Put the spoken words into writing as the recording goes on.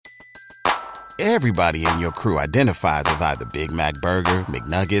Everybody in your crew identifies as either Big Mac Burger,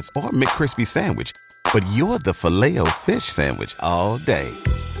 McNuggets, or McCrispy Sandwich. But you're the Filet-O-Fish Sandwich all day.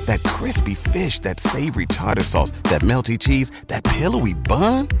 That crispy fish, that savory tartar sauce, that melty cheese, that pillowy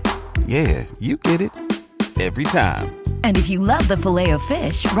bun. Yeah, you get it. Every time. And if you love the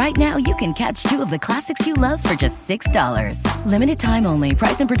Filet-O-Fish, right now you can catch two of the classics you love for just $6. Limited time only.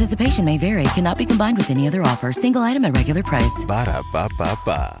 Price and participation may vary. Cannot be combined with any other offer. Single item at regular price.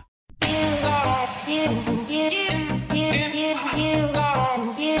 Ba-da-ba-ba-ba.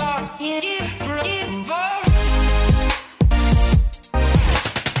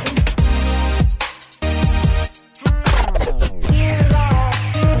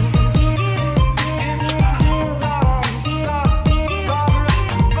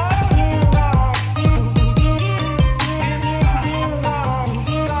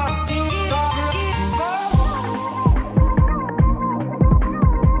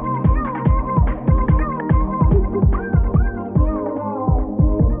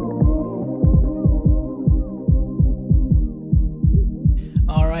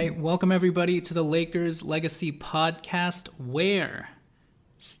 Welcome everybody to the Lakers Legacy Podcast, where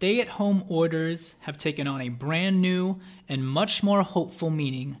stay-at-home orders have taken on a brand new and much more hopeful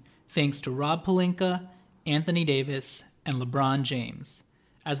meaning thanks to Rob Pelinka, Anthony Davis, and LeBron James,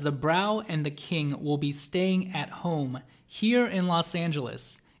 as the Brow and the King will be staying at home here in Los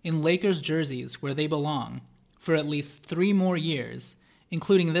Angeles in Lakers jerseys where they belong for at least 3 more years,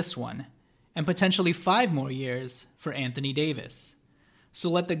 including this one, and potentially 5 more years for Anthony Davis. So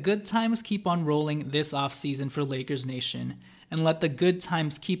let the good times keep on rolling this offseason for Lakers Nation, and let the good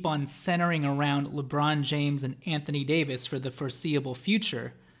times keep on centering around LeBron James and Anthony Davis for the foreseeable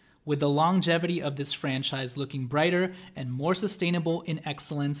future, with the longevity of this franchise looking brighter and more sustainable in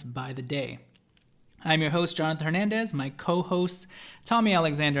excellence by the day. I'm your host, Jonathan Hernandez. My co-hosts, Tommy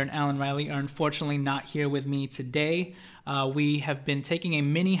Alexander and Alan Riley, are unfortunately not here with me today. We have been taking a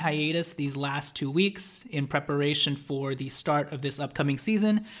mini hiatus these last 2 weeks in preparation for the start of this upcoming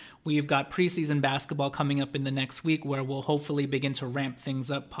season. We've got preseason basketball coming up in the next week where we'll hopefully begin to ramp things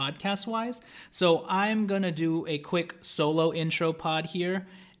up podcast-wise. So I'm going to do a quick solo intro pod here,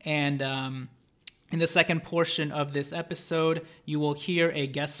 and in the second portion of this episode, you will hear a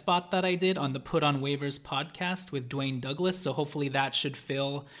guest spot that I did on the Put on Waivers podcast with Dwayne Douglas. So hopefully that should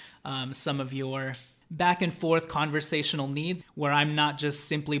fill some of your back and forth conversational needs where I'm not just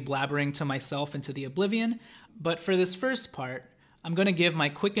simply blabbering to myself into the oblivion. But for this first part, I'm going to give my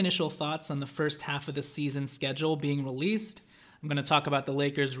quick initial thoughts on the first half of the season schedule being released. I'm going to talk about the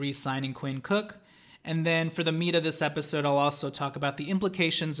Lakers re-signing Quinn Cook. And then for the meat of this episode, I'll also talk about the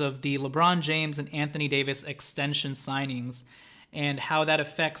implications of the LeBron James and Anthony Davis extension signings and how that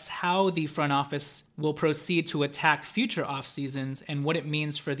affects how the front office will proceed to attack future off seasons and what it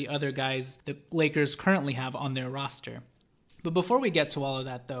means for the other guys the Lakers currently have on their roster. But before we get to all of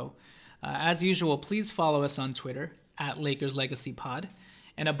that, though, as usual, please follow us on Twitter at Lakers Legacy Pod.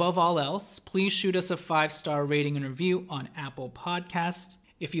 And above all else, please shoot us a 5-star rating and review on Apple Podcasts.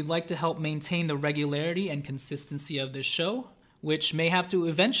 If you'd like to help maintain the regularity and consistency of this show, which may have to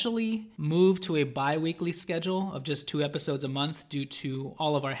eventually move to a bi-weekly schedule of just 2 episodes a month due to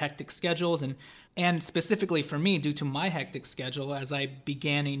all of our hectic schedules, and specifically for me, due to my hectic schedule as I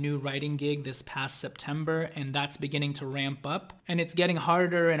began a new writing gig this past September, and that's beginning to ramp up. And it's getting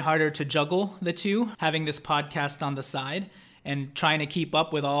harder and harder to juggle the two, having this podcast on the side and trying to keep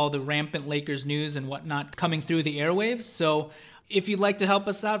up with all the rampant Lakers news and whatnot coming through the airwaves. So if you'd like to help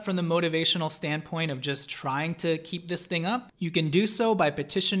us out from the motivational standpoint of just trying to keep this thing up, you can do so by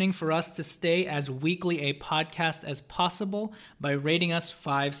petitioning for us to stay as weekly a podcast as possible by rating us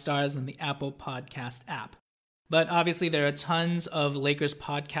 5 stars in the Apple Podcast app. But obviously there are tons of Lakers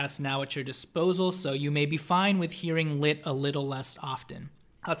podcasts now at your disposal, so you may be fine with hearing Lit a little less often.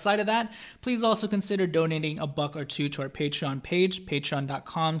 Outside of that, please also consider donating $1 or $2 to our Patreon page,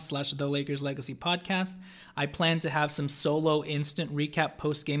 patreon.com/The Lakers Legacy Podcast. I plan to have some solo instant recap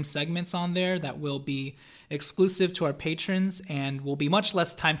post-game segments on there that will be exclusive to our patrons and will be much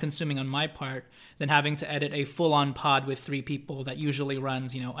less time-consuming on my part than having to edit a full-on pod with 3 people that usually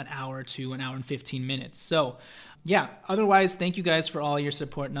runs, an hour to an hour and 15 minutes. So, yeah, otherwise, thank you guys for all your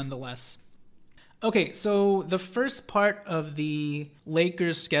support nonetheless. Okay, so the first part of the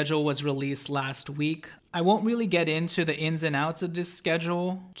Lakers schedule was released last week. I won't really get into the ins and outs of this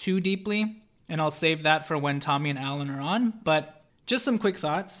schedule too deeply, and I'll save that for when Tommy and Alan are on, but just some quick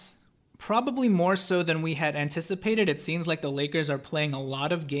thoughts. Probably more so than we had anticipated, it seems like the Lakers are playing a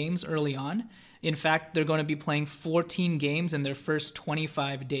lot of games early on. In fact, they're going to be playing 14 games in their first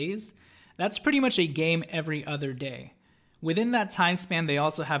 25 days. That's pretty much a game every other day, Within that time span, they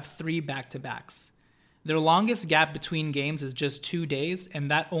also have 3 back-to-backs. Their longest gap between games is just 2 days, and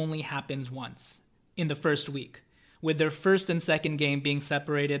that only happens once, in the first week, with their first and second game being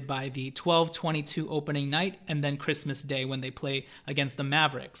separated by the 12-22 opening night and then Christmas Day when they play against the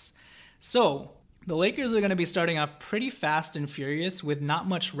Mavericks. So, the Lakers are going to be starting off pretty fast and furious with not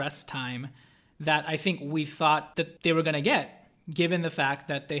much rest time that I think we thought that they were going to get, given the fact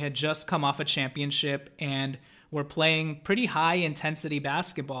that they had just come off a championship and were playing pretty high-intensity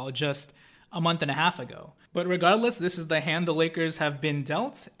basketball just a month and a half ago. But regardless, this is the hand the Lakers have been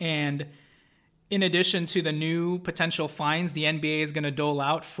dealt, and in addition to the new potential fines the NBA is going to dole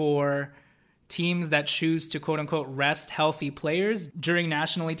out for teams that choose to quote-unquote rest healthy players during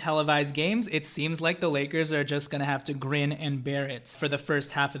nationally televised games, it seems like the Lakers are just going to have to grin and bear it for the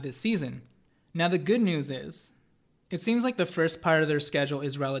first half of this season. Now, the good news is, it seems like the first part of their schedule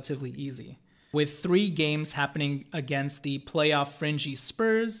is relatively easy, with 3 games happening against the playoff fringy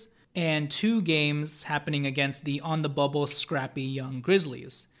Spurs, and 2 games happening against the on-the-bubble scrappy young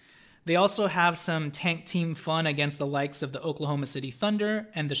Grizzlies. They also have some tank team fun against the likes of the Oklahoma City Thunder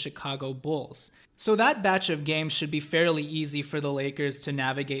and the Chicago Bulls. So that batch of games should be fairly easy for the Lakers to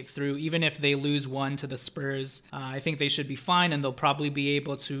navigate through, even if they lose one to the Spurs. I think they should be fine, and they'll probably be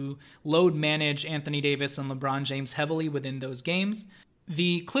able to load manage Anthony Davis and LeBron James heavily within those games.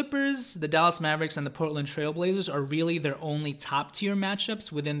 The Clippers, the Dallas Mavericks, and the Portland Trail Blazers are really their only top-tier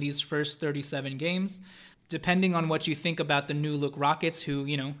matchups within these first 37 games. Depending on what you think about the new-look Rockets, who,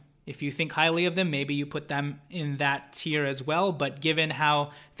 if you think highly of them, maybe you put them in that tier as well. But given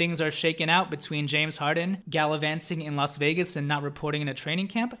how things are shaken out between James Harden gallivanting in Las Vegas and not reporting in a training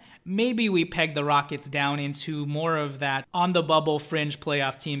camp, maybe we peg the Rockets down into more of that on-the-bubble fringe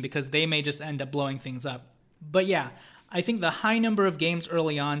playoff team because they may just end up blowing things up. But yeah, I think the high number of games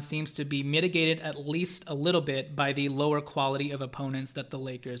early on seems to be mitigated at least a little bit by the lower quality of opponents that the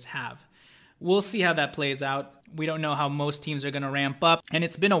Lakers have. We'll see how that plays out. We don't know how most teams are going to ramp up, and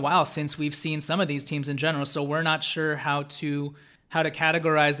it's been a while since we've seen some of these teams in general, so we're not sure how to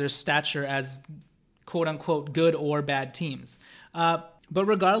categorize their stature as quote-unquote good or bad teams. But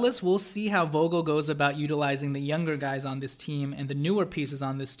regardless, we'll see how Vogel goes about utilizing the younger guys on this team and the newer pieces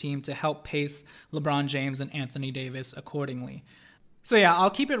on this team to help pace LeBron James and Anthony Davis accordingly. So yeah, I'll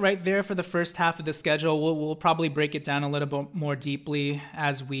keep it right there for the first half of the schedule. We'll probably break it down a little bit more deeply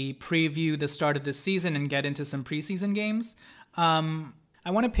as we preview the start of the season and get into some preseason games. I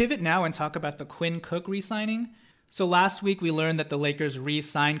want to pivot now and talk about the Quinn Cook re-signing. So last week we learned that the Lakers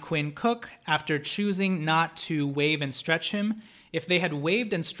re-signed Quinn Cook after choosing not to waive and stretch him. If they had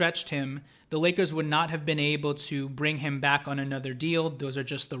waived and stretched him, the Lakers would not have been able to bring him back on another deal. Those are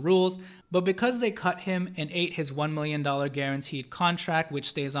just the rules. But because they cut him and ate his $1 million guaranteed contract, which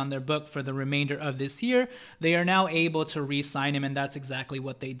stays on their book for the remainder of this year, they are now able to re-sign him, and that's exactly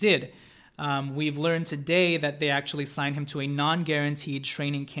what they did. We've learned today that they actually signed him to a non-guaranteed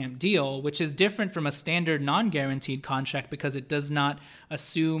training camp deal, which is different from a standard non-guaranteed contract because it does not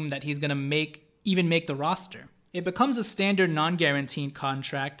assume that he's going to make the roster. It becomes a standard non-guaranteed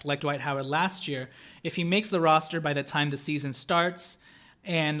contract, like Dwight Howard last year, if he makes the roster by the time the season starts,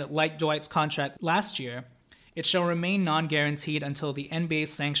 and like Dwight's contract last year, it shall remain non-guaranteed until the NBA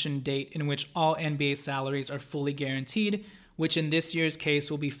sanctioned date in which all NBA salaries are fully guaranteed, which in this year's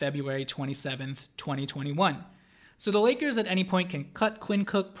case will be February 27th, 2021. So the Lakers at any point can cut Quinn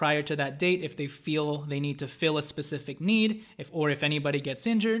Cook prior to that date if they feel they need to fill a specific need, if anybody gets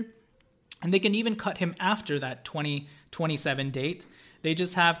injured. And they can even cut him after that 2027 date. They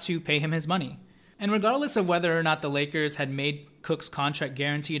just have to pay him his money. And regardless of whether or not the Lakers had made Cook's contract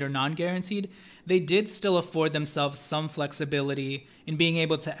guaranteed or non-guaranteed, they did still afford themselves some flexibility in being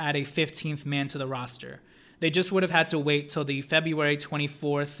able to add a 15th man to the roster. They just would have had to wait till the February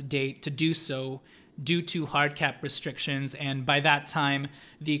 24th date to do so due to hard cap restrictions, and by that time,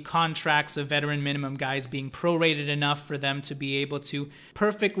 the contracts of veteran minimum guys being prorated enough for them to be able to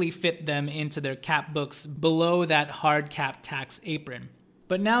perfectly fit them into their cap books below that hard cap tax apron.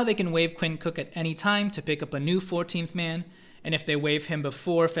 But now they can waive Quinn Cook at any time to pick up a new 14th man, and if they waive him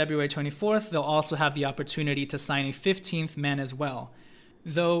before February 24th, they'll also have the opportunity to sign a 15th man as well.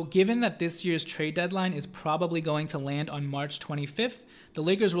 Though, given that this year's trade deadline is probably going to land on March 25th, the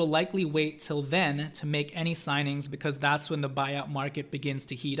Lakers will likely wait till then to make any signings because that's when the buyout market begins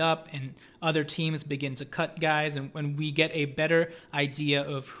to heat up and other teams begin to cut guys and when we get a better idea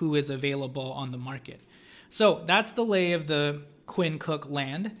of who is available on the market. So that's the lay of the Quinn Cook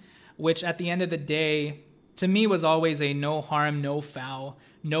land, which at the end of the day, to me was always a no harm, no foul,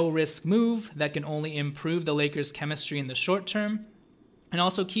 no risk move that can only improve the Lakers' chemistry in the short term and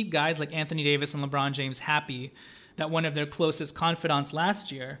also keep guys like Anthony Davis and LeBron James happy that one of their closest confidants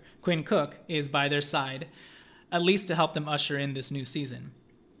last year, Quinn Cook, is by their side, at least to help them usher in this new season.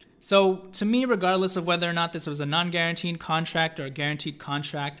 So to me, regardless of whether or not this was a non-guaranteed contract or a guaranteed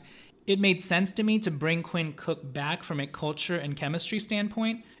contract, it made sense to me to bring Quinn Cook back from a culture and chemistry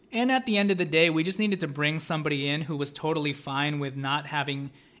standpoint. And at the end of the day, we just needed to bring somebody in who was totally fine with not having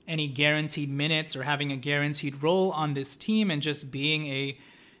any guaranteed minutes or having a guaranteed role on this team and just being a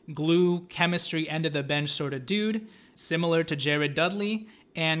glue, chemistry, end of the bench sort of dude, similar to Jared Dudley.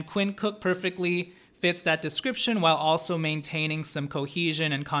 And Quinn Cook perfectly fits that description while also maintaining some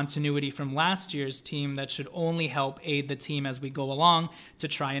cohesion and continuity from last year's team that should only help aid the team as we go along to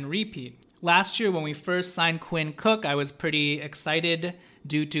try and repeat. Last year, when we first signed Quinn Cook, I was pretty excited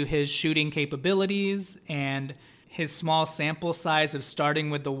due to his shooting capabilities, and his small sample size of starting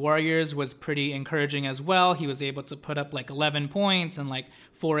with the Warriors was pretty encouraging as well. He was able to put up like 11 points and like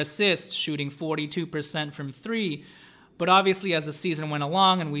 4 assists, shooting 42% from 3. But obviously, as the season went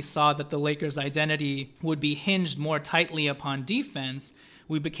along and we saw that the Lakers' identity would be hinged more tightly upon defense,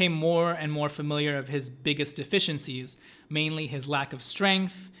 we became more and more familiar of his biggest deficiencies, mainly his lack of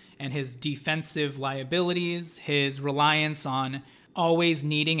strength and his defensive liabilities, his reliance on always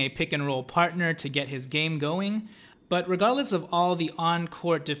needing a pick-and-roll partner to get his game going. But regardless of all the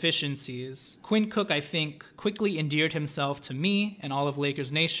on-court deficiencies, Quinn Cook, I think, quickly endeared himself to me and all of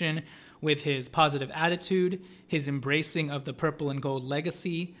Lakers Nation with his positive attitude, his embracing of the purple and gold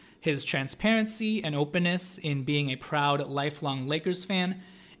legacy, his transparency and openness in being a proud, lifelong Lakers fan,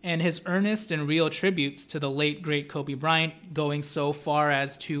 and his earnest and real tributes to the late, great Kobe Bryant, going so far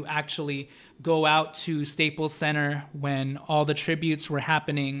as to actually go out to Staples Center when all the tributes were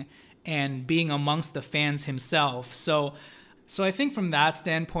happening and being amongst the fans himself. So I think from that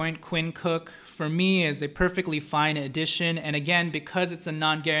standpoint, Quinn Cook, for me, is a perfectly fine addition. And again, because it's a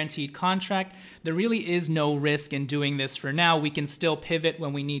non-guaranteed contract, there really is no risk in doing this for now. We can still pivot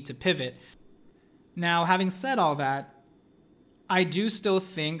when we need to pivot. Now, having said all that, I do still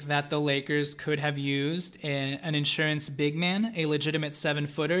think that the Lakers could have used an insurance big man, a legitimate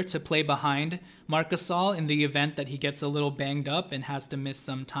 7-footer, to play behind Marc Gasol in the event that he gets a little banged up and has to miss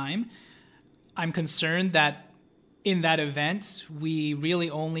some time. I'm concerned that in that event, we really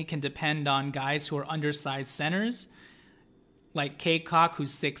only can depend on guys who are undersized centers, like Kaycock,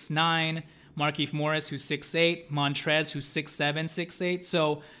 who's 6'9", Markieff Morris, who's 6'8", Montrez, who's 6'7", 6'8".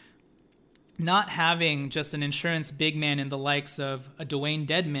 So not having just an insurance big man in the likes of a Dwayne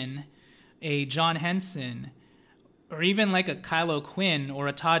Dedmon, a John Henson, or even like a Kylo Quinn or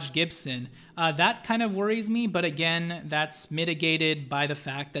a Taj Gibson, that kind of worries me. But again, that's mitigated by the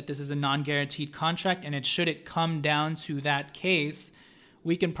fact that this is a non-guaranteed contract, and should it come down to that case,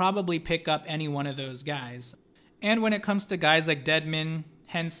 we can probably pick up any one of those guys. And when it comes to guys like Dedmon,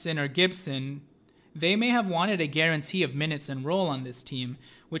 Henson, or Gibson, they may have wanted a guarantee of minutes and role on this team,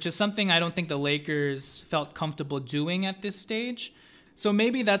 which is something I don't think the Lakers felt comfortable doing at this stage. So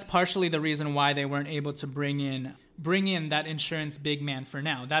maybe that's partially the reason why they weren't able to bring in that insurance big man for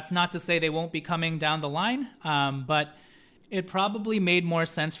now. That's not to say they won't be coming down the line, but it probably made more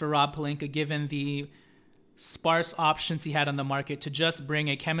sense for Rob Pelinka, given the sparse options he had on the market, to just bring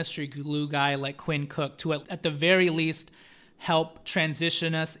a chemistry glue guy like Quinn Cook to at the very least help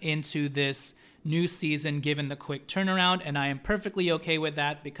transition us into this new season, given the quick turnaround. And I am perfectly okay with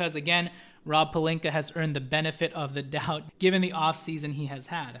that because, again, Rob Pelinka has earned the benefit of the doubt given the offseason he has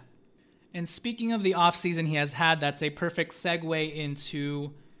had. And speaking of the offseason he has had, that's a perfect segue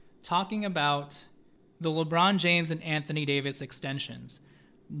into talking about the LeBron James and Anthony Davis extensions.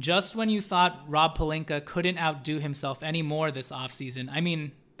 Just when you thought Rob Pelinka couldn't outdo himself anymore this offseason, I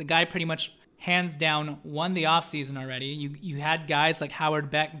mean, the guy pretty much hands down won the offseason already. You had guys like Howard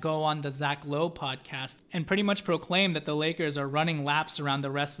Beck go on the Zach Lowe podcast and pretty much proclaim that the Lakers are running laps around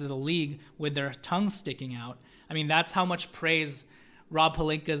the rest of the league with their tongues sticking out. I mean, that's how much praise Rob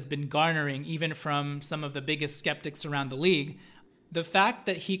Pelinka's been garnering, even from some of the biggest skeptics around the league. The fact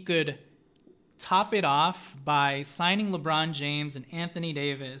that he could top it off by signing LeBron James and Anthony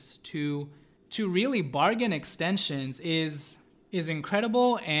Davis to really bargain extensions is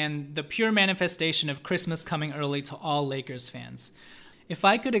incredible, and the pure manifestation of Christmas coming early to all Lakers fans. If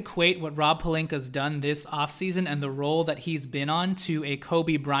I could equate what Rob Pelinka's done this offseason and the role that he's been on to a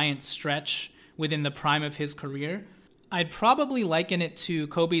Kobe Bryant stretch within the prime of his career, I'd probably liken it to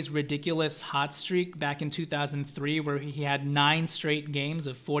Kobe's ridiculous hot streak back in 2003, where he had 9 straight games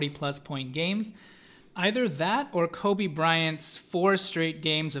of 40-plus point games. Either that or Kobe Bryant's 4 straight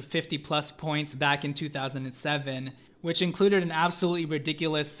games of 50-plus points back in 2007, which included an absolutely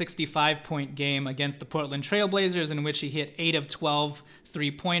ridiculous 65-point game against the Portland Trail Blazers in which he hit 8 of 12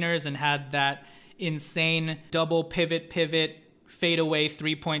 three-pointers and had that insane double pivot, fadeaway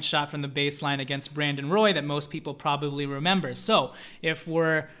three-point shot from the baseline against Brandon Roy that most people probably remember. So if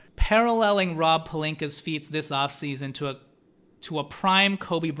we're paralleling Rob Pelinka's feats this offseason to a prime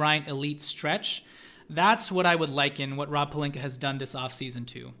Kobe Bryant elite stretch, that's what I would liken what Rob Pelinka has done this offseason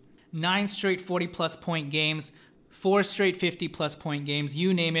to. 9 straight 40-plus point games, 4 straight 50-plus point games,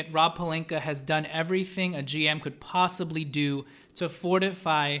 you name it. Rob Pelinka has done everything a GM could possibly do to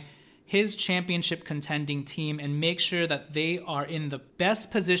fortify his championship contending team and make sure that they are in the best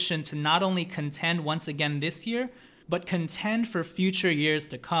position to not only contend once again this year, but contend for future years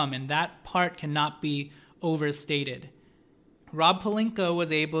to come. And that part cannot be overstated. Rob Pelinka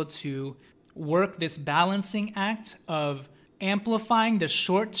was able to work this balancing act of amplifying the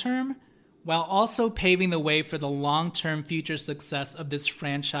short term while also paving the way for the long-term future success of this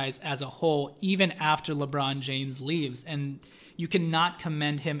franchise as a whole, even after LeBron James leaves. And you cannot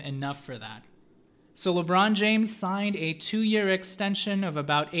commend him enough for that. So LeBron James signed a 2-year extension of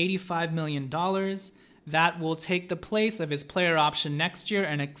about $85 million. That will take the place of his player option next year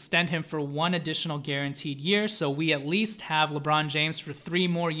and extend him for 1 additional guaranteed year. So we at least have LeBron James for 3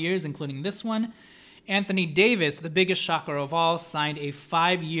 more years, including this one. Anthony Davis, the biggest shocker of all, signed a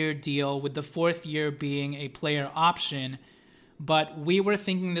 5-year deal, with the 4th year being a player option. But we were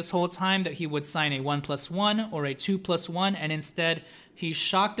thinking this whole time that he would sign a 1+1 or a 2+1, and instead he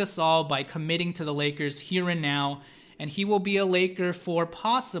shocked us all by committing to the Lakers here and now, and he will be a Laker for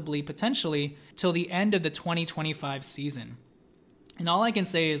possibly, potentially, till the end of the 2025 season. And all I can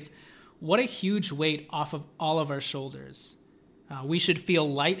say is, what a huge weight off of all of our shoulders. We should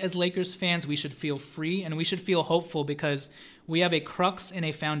feel light as Lakers fans, we should feel free, and we should feel hopeful because we have a crux and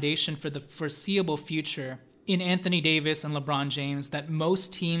a foundation for the foreseeable future in Anthony Davis and LeBron James that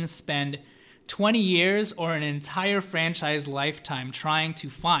most teams spend 20 years or an entire franchise lifetime trying to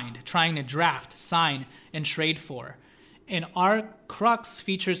find, trying to draft, sign, and trade for. And our crux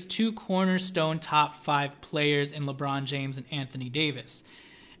features 2 cornerstone top 5 players in LeBron James and Anthony Davis.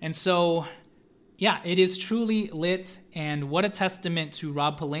 And so, yeah, it is truly lit, and what a testament to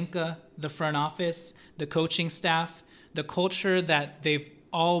Rob Pelinka, the front office, the coaching staff, the culture that they've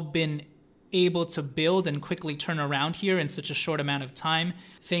all been able to build and quickly turn around here in such a short amount of time,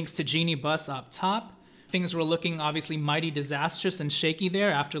 thanks to Jeannie Buss up top. Things were looking obviously mighty disastrous and shaky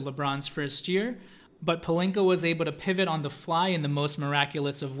there after LeBron's first year, but Pelinka was able to pivot on the fly in the most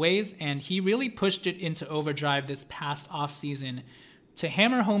miraculous of ways, and he really pushed it into overdrive this past offseason to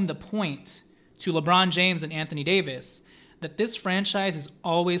hammer home the point to LeBron James and Anthony Davis that this franchise is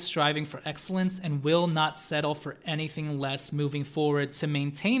always striving for excellence and will not settle for anything less moving forward to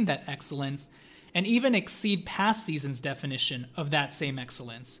maintain that excellence and even exceed past seasons' definition of that same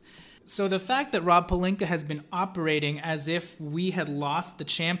excellence. So the fact that Rob Pelinka has been operating as if we had lost the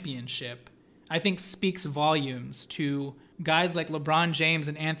championship, I think speaks volumes to guys like LeBron James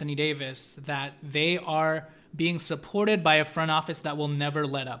and Anthony Davis, that they are being supported by a front office that will never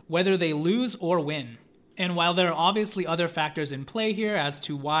let up, whether they lose or win. And while there are obviously other factors in play here as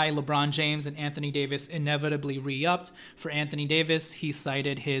to why LeBron James and Anthony Davis inevitably re-upped, for Anthony Davis, he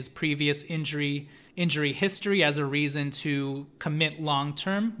cited his previous injury history as a reason to commit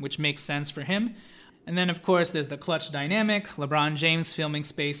long-term, which makes sense for him. And then, of course, there's the clutch dynamic, LeBron James filming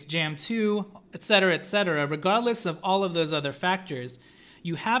Space Jam 2, etc., etc. Regardless of all of those other factors,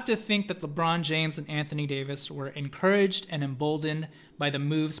 you have to think that LeBron James and Anthony Davis were encouraged and emboldened by the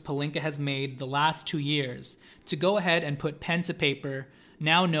moves Pelinka has made the last 2 years to go ahead and put pen to paper,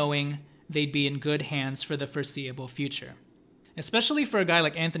 now knowing they'd be in good hands for the foreseeable future. Especially for a guy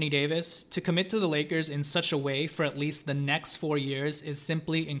like Anthony Davis, to commit to the Lakers in such a way for at least the next 4 years is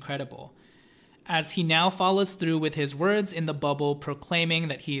simply incredible, as he now follows through with his words in the bubble proclaiming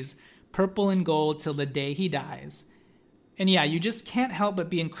that he's purple and gold till the day he dies. And yeah, you just can't help but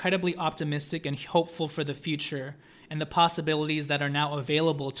be incredibly optimistic and hopeful for the future and the possibilities that are now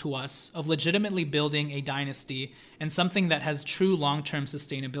available to us of legitimately building a dynasty and something that has true long-term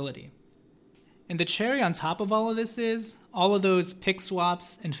sustainability. And the cherry on top of all of this is all of those pick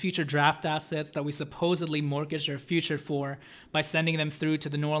swaps and future draft assets that we supposedly mortgaged our future for by sending them through to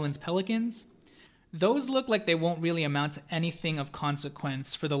the New Orleans Pelicans. Those look like they won't really amount to anything of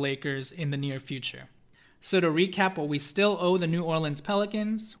consequence for the Lakers in the near future. So to recap what we still owe the New Orleans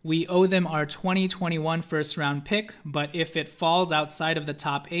Pelicans, we owe them our 2021 first-round pick, but if it falls outside of the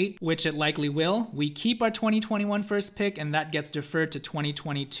top 8, which it likely will, we keep our 2021 first pick and that gets deferred to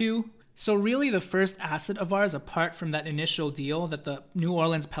 2022. So really the first asset of ours, apart from that initial deal that the New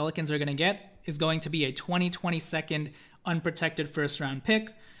Orleans Pelicans are going to get, is going to be a 2022 unprotected first-round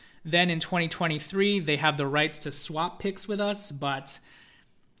pick. Then in 2023, they have the rights to swap picks with us, but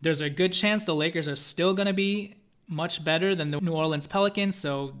There's a good chance the Lakers are still going to be much better than the New Orleans Pelicans,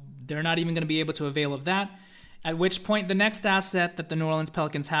 so they're not even going to be able to avail of that. At which point, the next asset that the New Orleans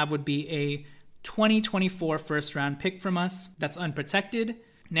Pelicans have would be a 2024 first-round pick from us that's unprotected.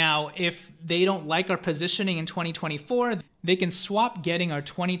 Now, if they don't like our positioning in 2024, they can swap getting our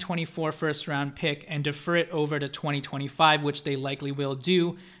 2024 first-round pick and defer it over to 2025, which they likely will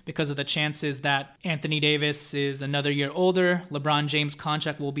do because of the chances that Anthony Davis is another year older. LeBron James'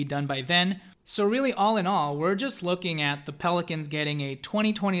 contract will be done by then. So really, all in all, we're just looking at the Pelicans getting a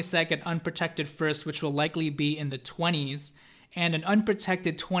 2022 unprotected first, which will likely be in the 20s, and an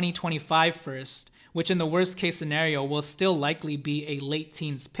unprotected 2025 first, which in the worst case scenario will still likely be a late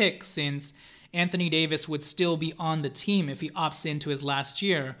teens pick, since Anthony Davis would still be on the team if he opts into his last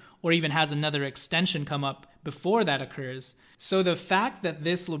year, or even has another extension come up before that occurs. So the fact that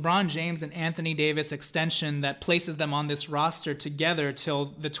this LeBron James and Anthony Davis extension that places them on this roster together till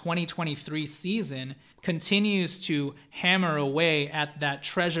the 2023 season continues to hammer away at that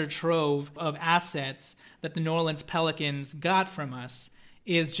treasure trove of assets that the New Orleans Pelicans got from us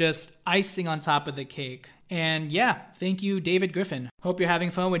is just icing on top of the cake. And yeah, thank you, David Griffin. Hope you're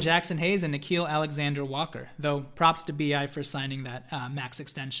having fun with Jackson Hayes and Nickeil Alexander-Walker, though props to BI for signing that max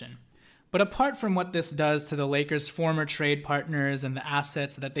extension. But apart from what this does to the Lakers' former trade partners and the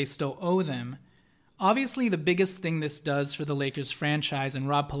assets that they still owe them, obviously the biggest thing this does for the Lakers franchise and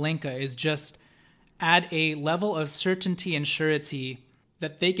Rob Pelinka is just add a level of certainty and surety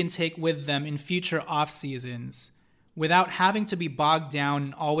that they can take with them in future off seasons without having to be bogged down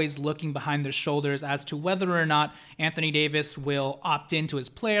and always looking behind their shoulders as to whether or not Anthony Davis will opt into his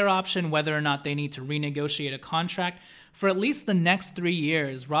player option, whether or not they need to renegotiate a contract. For at least the next 3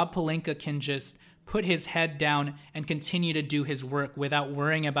 years, Rob Pelinka can just put his head down and continue to do his work without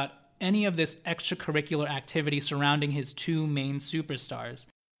worrying about any of this extracurricular activity surrounding his two main superstars.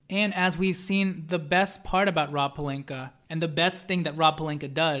 And as we've seen, the best part about Rob Pelinka, and the best thing that Rob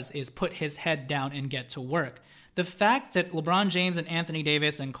Pelinka does, is put his head down and get to work. The fact that LeBron James and Anthony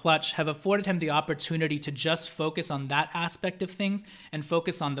Davis and Clutch have afforded him the opportunity to just focus on that aspect of things and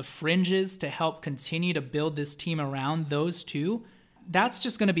focus on the fringes to help continue to build this team around those two, that's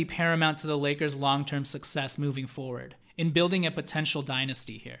just going to be paramount to the Lakers' long-term success moving forward in building a potential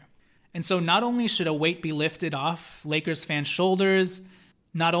dynasty here. And so not only should a weight be lifted off Lakers fans' shoulders,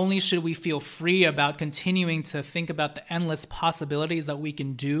 not only should we feel free about continuing to think about the endless possibilities that we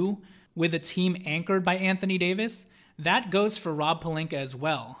can do with a team anchored by Anthony Davis, that goes for Rob Pelinka as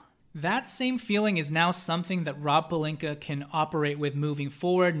well. That same feeling is now something that Rob Pelinka can operate with moving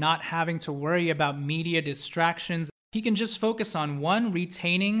forward, not having to worry about media distractions. He can just focus on, one,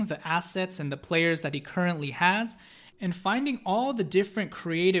 retaining the assets and the players that he currently has, and finding all the different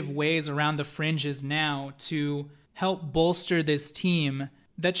creative ways around the fringes now to help bolster this team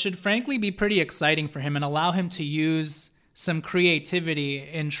that should frankly be pretty exciting for him and allow him to use some creativity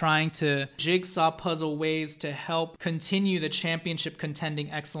in trying to jigsaw puzzle ways to help continue the championship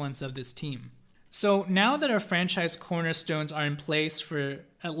contending excellence of this team. So now that our franchise cornerstones are in place for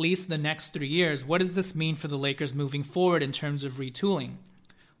at least the next 3 years, what does this mean for the Lakers moving forward in terms of retooling?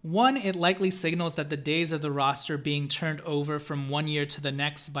 One, it likely signals that the days of the roster being turned over from 1 year to the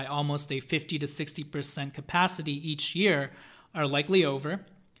next by almost a 50 to 60% capacity each year are likely over.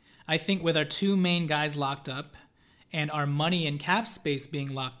 I think with our two main guys locked up, and our money and cap space being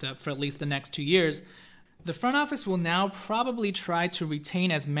locked up for at least the next 2 years, the front office will now probably try to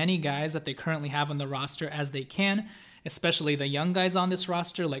retain as many guys that they currently have on the roster as they can, especially the young guys on this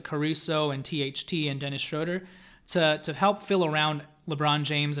roster like Caruso and THT and Dennis Schroeder, to help fill around LeBron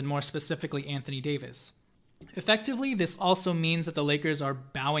James and more specifically Anthony Davis. Effectively, this also means that the Lakers are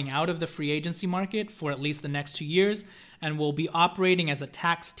bowing out of the free agency market for at least the next 2 years and will be operating as a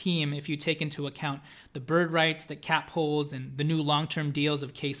tax team if you take into account the bird rights that Cap holds and the new long-term deals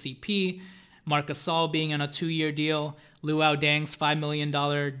of KCP, Marc Gasol being on a 2-year deal, Luol Deng's $5 million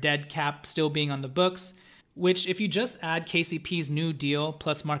dead cap still being on the books, which if you just add KCP's new deal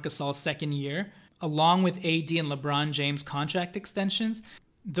plus Marc Gasol's second year, along with AD and LeBron James contract extensions,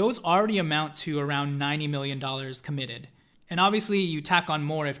 those already amount to around $90 million committed. And obviously you tack on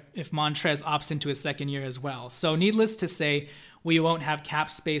more if Montrez opts into his second year as well. So needless to say, we won't have cap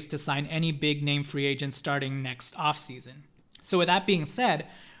space to sign any big name free agents starting next offseason. So with that being said,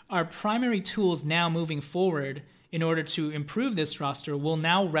 our primary tools now moving forward in order to improve this roster will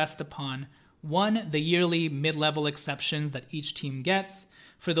now rest upon, one, the yearly mid-level exceptions that each team gets.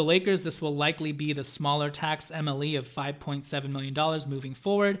 For the Lakers, this will likely be the smaller tax MLE of $5.7 million moving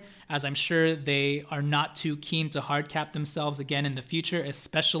forward, as I'm sure they are not too keen to hard cap themselves again in the future,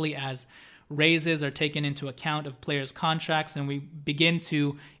 especially as raises are taken into account of players' contracts and we begin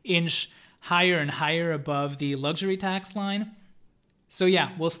to inch higher and higher above the luxury tax line. So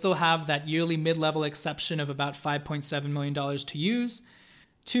yeah, we'll still have that yearly mid-level exception of about $5.7 million to use.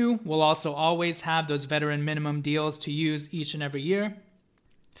 2, we'll also always have those veteran minimum deals to use each and every year.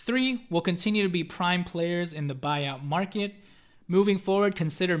 3, we'll continue to be prime players in the buyout market. Moving forward,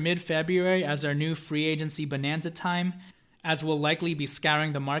 consider mid-February as our new free agency bonanza time, as we'll likely be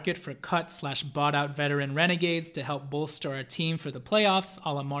scouring the market for cut/bought-out veteran renegades to help bolster our team for the playoffs,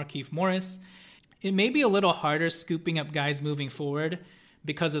 a la Markieff Morris. It may be a little harder scooping up guys moving forward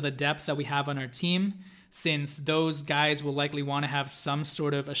because of the depth that we have on our team, since those guys will likely want to have some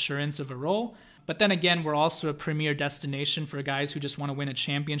sort of assurance of a role. But then again, we're also a premier destination for guys who just want to win a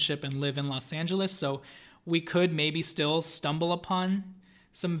championship and live in Los Angeles, so we could maybe still stumble upon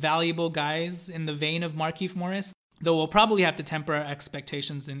some valuable guys in the vein of Markieff Morris, though we'll probably have to temper our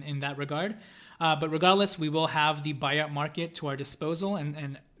expectations in that regard. But regardless, we will have the buyout market to our disposal,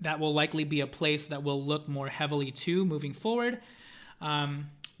 and that will likely be a place that we'll look more heavily to moving forward.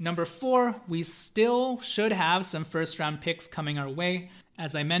 Number 4, we still should have some first-round picks coming our way.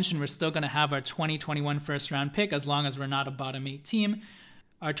 As I mentioned, we're still going to have our 2021 first-round pick as long as we're not a bottom 8 team.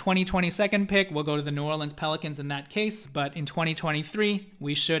 Our 2022 pick will go to the New Orleans Pelicans in that case, but in 2023,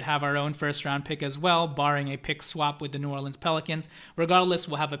 we should have our own first-round pick as well, barring a pick swap with the New Orleans Pelicans. Regardless,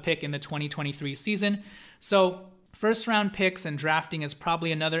 we'll have a pick in the 2023 season. So first-round picks and drafting is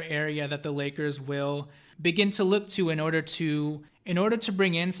probably another area that the Lakers will begin to look to in order to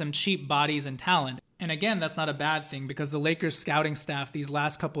bring in some cheap bodies and talent. And again, that's not a bad thing because the Lakers scouting staff these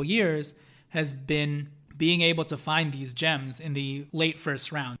last couple years has been being able to find these gems in the late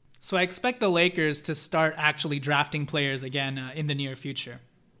first round. So I expect the Lakers to start actually drafting players again in the near future.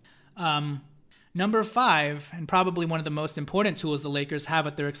 Number 5, and probably one of the most important tools the Lakers have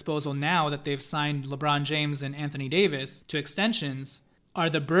at their disposal now that they've signed LeBron James and Anthony Davis to extensions, are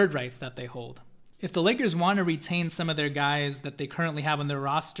the bird rights that they hold. If the Lakers want to retain some of their guys that they currently have on their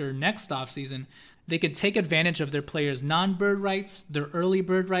roster next offseason, they could take advantage of their players' non-bird rights, their early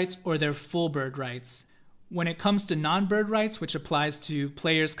bird rights, or their full bird rights. When it comes to non-bird rights, which applies to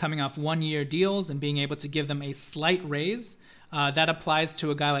players coming off one-year deals and being able to give them a slight raise, that applies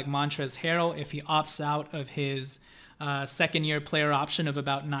to a guy like Montrezl Harrell if he opts out of his second-year player option of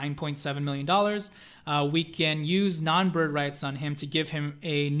about $9.7 million. We can use non-bird rights on him to give him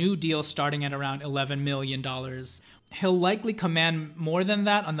a new deal starting at around $11 million. He'll likely command more than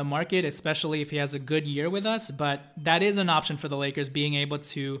that on the market, especially if he has a good year with us, but that is an option for the Lakers, being able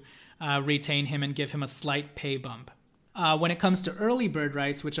to retain him and give him a slight pay bump. When it comes to early bird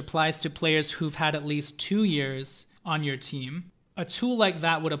rights, which applies to players who've had at least 2 years on your team, a tool like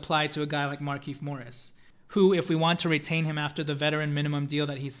that would apply to a guy like Markieff Morris, who, if we want to retain him after the veteran minimum deal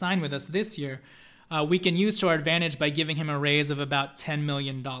that he signed with us this year, we can use to our advantage by giving him a raise of about $10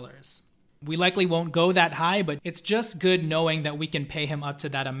 million. We likely won't go that high, but it's just good knowing that we can pay him up to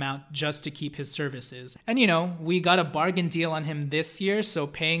that amount just to keep his services. And we got a bargain deal on him this year, so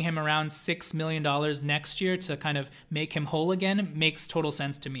paying him around $6 million next year to kind of make him whole again makes total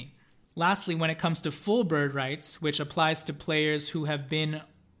sense to me. Lastly, when it comes to full bird rights, which applies to players who have been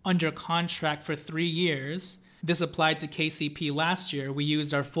under contract for 3 years, this applied to KCP last year. We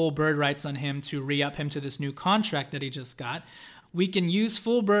used our full bird rights on him to re-up him to this new contract that he just got. We can use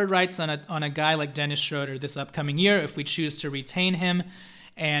full bird rights on a guy like Dennis Schroeder this upcoming year if we choose to retain him,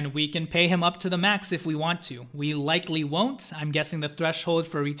 and we can pay him up to the max if we want to. We likely won't. I'm guessing the threshold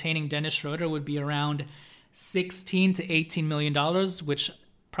for retaining Dennis Schroeder would be around $16 to $18 million, which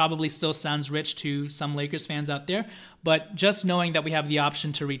probably still sounds rich to some Lakers fans out there. But just knowing that we have the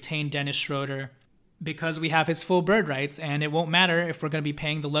option to retain Dennis Schroeder because we have his full bird rights, and it won't matter if we're going to be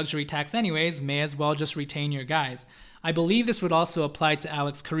paying the luxury tax anyways, may as well just retain your guys. I believe this would also apply to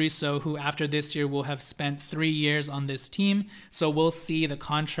Alex Caruso, who after this year will have spent 3 years on this team. So we'll see the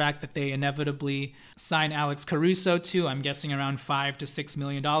contract that they inevitably sign Alex Caruso to. I'm guessing around $5 to $6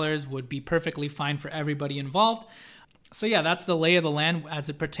 million would be perfectly fine for everybody involved. So yeah, that's the lay of the land as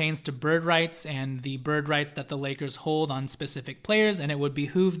it pertains to bird rights and the bird rights that the Lakers hold on specific players. And it would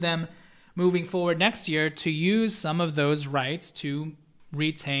behoove them moving forward next year to use some of those rights to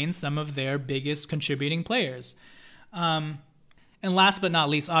retain some of their biggest contributing players. And last but not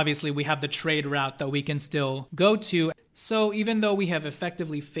least, obviously, we have the trade route that we can still go to. So even though we have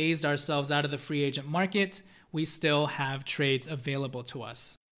effectively phased ourselves out of the free agent market, we still have trades available to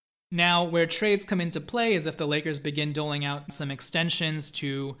us. Now, where trades come into play is if the Lakers begin doling out some extensions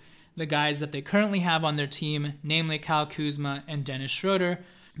to the guys that they currently have on their team, namely Kyle Kuzma and Dennis Schroeder.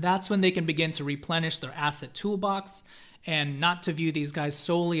 That's when they can begin to replenish their asset toolbox. and not to view these guys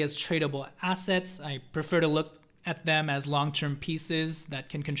solely as tradable assets. I prefer to look at them as long-term pieces that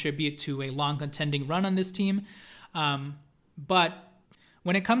can contribute to a long contending run on this team. But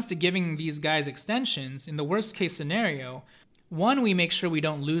when it comes to giving these guys extensions, in the worst case scenario, one, we make sure we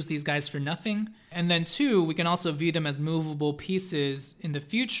don't lose these guys for nothing. And then two, we can also view them as movable pieces in the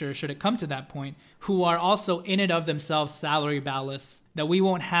future, should it come to that point, who are also in and of themselves salary ballast that we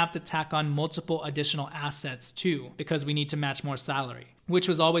won't have to tack on multiple additional assets to because we need to match more salary, which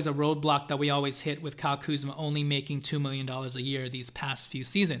was always a roadblock that we always hit with Kyle Kuzma only making $2 million a year these past few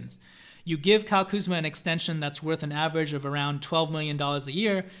seasons. You give Kyle Kuzma an extension that's worth an average of around $12 million a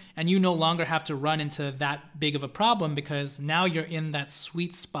year, and you no longer have to run into that big of a problem because now you're in that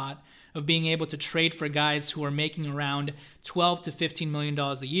sweet spot of being able to trade for guys who are making around $12 to $15 million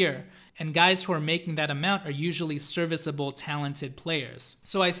a year. And guys who are making that amount are usually serviceable, talented players.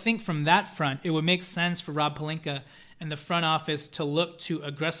 So I think from that front, it would make sense for Rob Pelinka and the front office to look to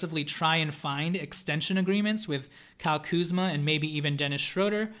aggressively try and find extension agreements with Kyle Kuzma and maybe even Dennis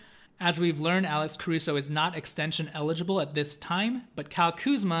Schroeder. As we've learned, Alex Caruso is not extension eligible at this time, but Kyle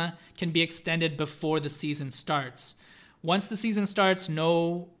Kuzma can be extended before the season starts. Once the season starts,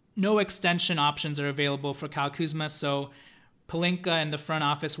 no extension options are available for Kyle Kuzma, so Pelinka and the front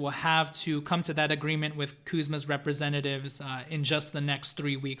office will have to come to that agreement with Kuzma's representatives in just the next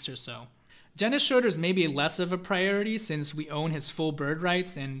 3 weeks or so. Dennis Schroeder's maybe less of a priority since we own his full bird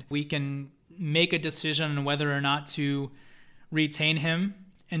rights and we can make a decision on whether or not to retain him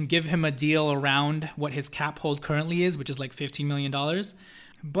and give him a deal around what his cap hold currently is, which is like $15 million.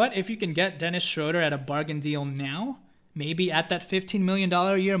 But if you can get Dennis Schroeder at a bargain deal now, maybe at that $15 million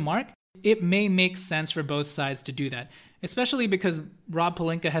a year mark, it may make sense for both sides to do that, especially because Rob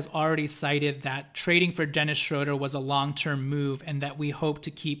Pelinka has already cited that trading for Dennis Schroeder was a long-term move and that we hope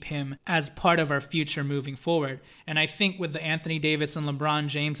to keep him as part of our future moving forward. And I think with the Anthony Davis and LeBron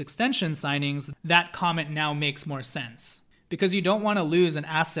James extension signings, that comment now makes more sense. Because you don't want to lose an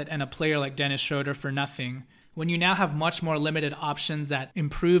asset and a player like Dennis Schroeder for nothing when you now have much more limited options at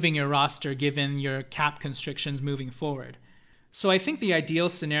improving your roster given your cap constrictions moving forward. So I think the ideal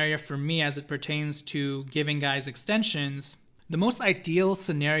scenario for me as it pertains to giving guys extensions, the most ideal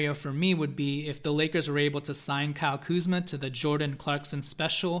scenario for me would be if the Lakers were able to sign Kyle Kuzma to the Jordan Clarkson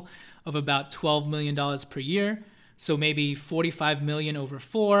special of about $12 million per year. So maybe $45 million over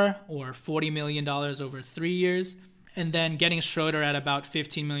 4 or $40 million over 3 years. And then getting Schroeder at about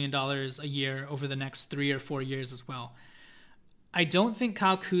 $15 million a year over the next 3 or 4 years as well. I don't think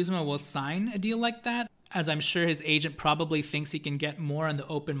Kyle Kuzma will sign a deal like that, as I'm sure his agent probably thinks he can get more on the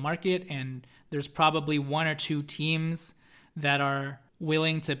open market, and there's probably 1 or 2 teams that are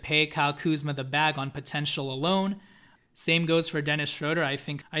willing to pay Kyle Kuzma the bag on potential alone. Same goes for Dennis Schroeder. I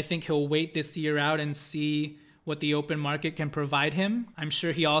think he'll wait this year out and see what the open market can provide him. I'm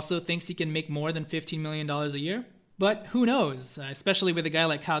sure he also thinks he can make more than $15 million a year. But who knows, especially with a guy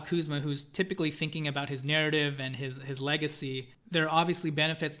like Kyle Kuzma, who's typically thinking about his narrative and his legacy. There are obviously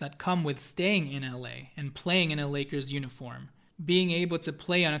benefits that come with staying in LA and playing in a Lakers uniform. Being able to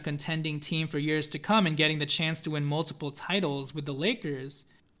play on a contending team for years to come and getting the chance to win multiple titles with the Lakers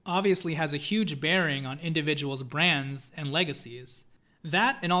obviously has a huge bearing on individuals' brands and legacies.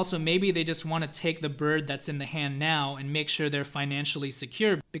 That, and also maybe they just want to take the bird that's in the hand now and make sure they're financially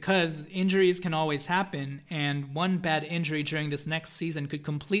secure, because injuries can always happen, and one bad injury during this next season could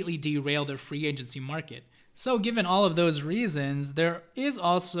completely derail their free agency market. So given all of those reasons, there is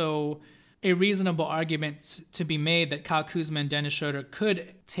also a reasonable argument to be made that Kyle Kuzma and Dennis Schroeder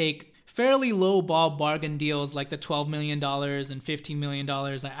could take fairly low ball bargain deals like the $12 million and $15 million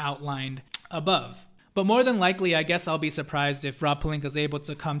I outlined above. But more than likely, I guess I'll be surprised if Rob Pelinka is able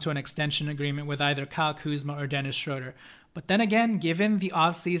to come to an extension agreement with either Kyle Kuzma or Dennis Schroeder. But then again, given the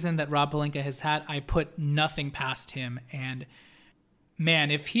offseason that Rob Pelinka has had, I put nothing past him. And man,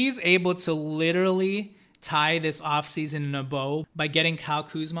 if he's able to literally tie this offseason in a bow by getting Kyle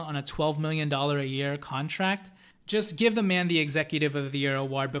Kuzma on a $12 million a year contract, just give the man the Executive of the Year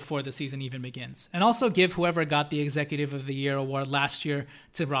award before the season even begins. And also give whoever got the Executive of the Year award last year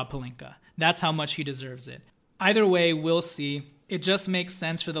to Rob Pelinka. That's how much he deserves it. Either way, we'll see. It just makes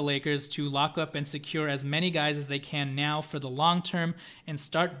sense for the Lakers to lock up and secure as many guys as they can now for the long term and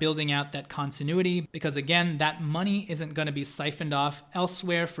start building out that continuity, because again, that money isn't going to be siphoned off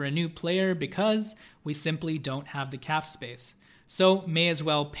elsewhere for a new player because we simply don't have the cap space. So may as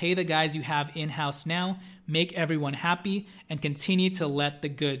well pay the guys you have in-house now, make everyone happy, and continue to let the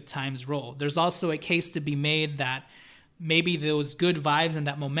good times roll. There's also a case to be made that maybe those good vibes and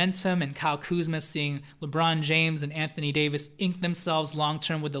that momentum, and Kyle Kuzma seeing LeBron James and Anthony Davis ink themselves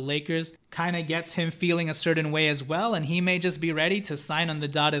long-term with the Lakers kind of gets him feeling a certain way as well, and he may just be ready to sign on the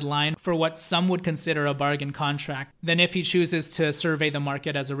dotted line for what some would consider a bargain contract than if he chooses to survey the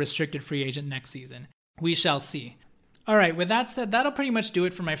market as a restricted free agent next season. We shall see. All right, with that said, that'll pretty much do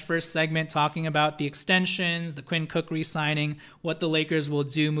it for my first segment, talking about the extensions, the Quinn Cook re-signing, what the Lakers will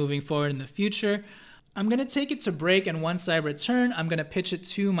do moving forward in the future. I'm going to take it to break, and once I return, I'm going to pitch it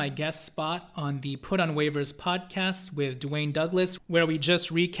to my guest spot on the Put on Waivers podcast with Dwayne Douglas, where we just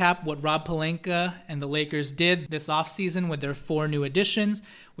recap what Rob Pelinka and the Lakers did this offseason with their 4 new additions.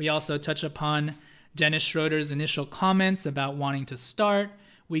 We also touch upon Dennis Schroeder's initial comments about wanting to start.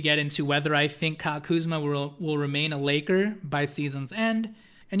 We get into whether I think Kyle Kuzma will remain a Laker by season's end.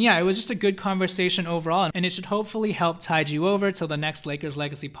 And yeah, it was just a good conversation overall, and it should hopefully help tide you over till the next Lakers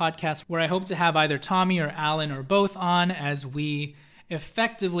Legacy podcast, where I hope to have either Tommy or Alan or both on as we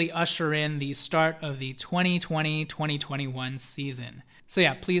effectively usher in the start of the 2020-2021 season. So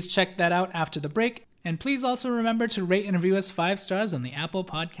yeah, please check that out after the break. And please also remember to rate and review us 5 stars on the Apple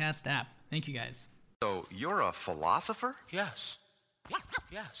Podcast app. Thank you guys. So you're a philosopher? Yes. Yes.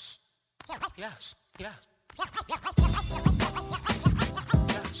 Yes. Yes. Yes.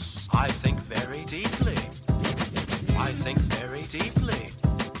 I think very deeply. I think very deeply.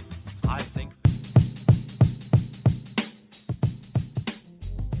 I think.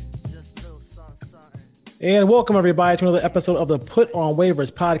 And welcome everybody to another episode of the Put on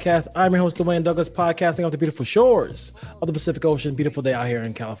Waivers podcast. I'm your host, Dwayne Douglas, podcasting off the beautiful shores of the Pacific Ocean. Beautiful day out here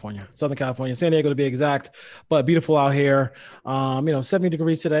in California, Southern California, San Diego to be exact, but beautiful out here. 70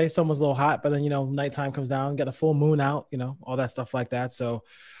 degrees today. Sun was a little hot, but then, nighttime comes down, got a full moon out, all that stuff like that. So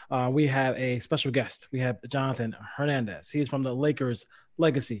we have a special guest. We have Jonathan Hernandez. He's from the Lakers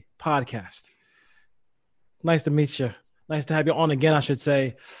Legacy podcast. Nice to meet you. Nice to have you on again, I should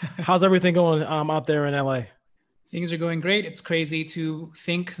say. How's everything going out there in LA? Things are going great. It's crazy to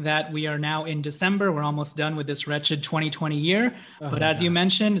think that we are now in December. We're almost done with this wretched 2020 year. But as you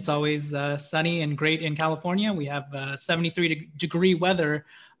mentioned, it's always sunny and great in California. We have 73-degree weather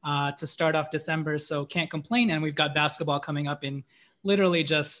to start off December, so can't complain. And we've got basketball coming up in literally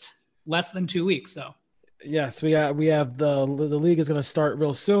just less than 2 weeks. So yes, we have the league is going to start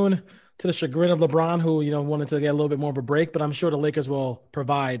real soon, to the chagrin of LeBron, who, wanted to get a little bit more of a break, but I'm sure the Lakers will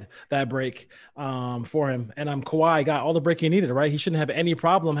provide that break for him. And Kawhi got all the break he needed, right? He shouldn't have any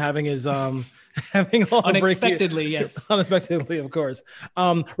problem having his having all unexpectedly, the break. Yes. Unexpectedly, of course.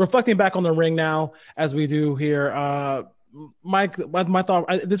 Reflecting back on the ring now, as we do here, my thought,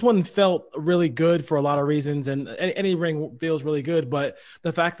 this one felt really good for a lot of reasons, and any ring feels really good, but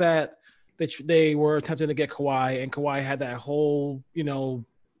the fact that they were attempting to get Kawhi, and Kawhi had that whole,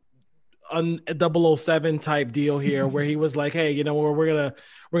 007 type deal here where he was like, hey, we're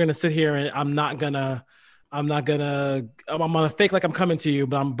gonna sit here and I'm gonna fake like I'm coming to you,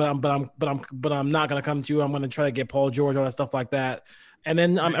 but I'm not gonna come to you. I'm gonna try to get Paul George, all that stuff like that. And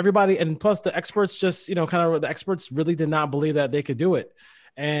then everybody, and plus the experts just, the experts really did not believe that they could do it.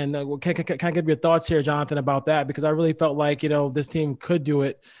 And can I give your thoughts here, Jonathan, about that? Because I really felt like, this team could do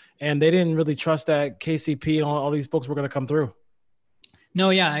it, and they didn't really trust that KCP and all these folks were going to come through. No,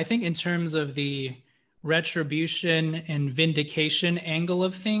 yeah, I think in terms of the retribution and vindication angle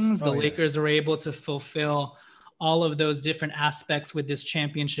of things, the Lakers are able to fulfill all of those different aspects with this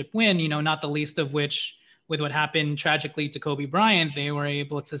championship win, not the least of which, with what happened tragically to Kobe Bryant, they were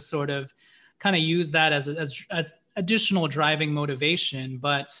able to sort of kind of use that as additional driving motivation.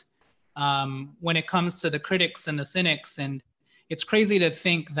 But when it comes to the critics and the cynics, and it's crazy to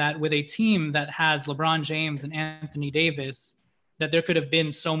think that with a team that has LeBron James and Anthony Davis, that there could have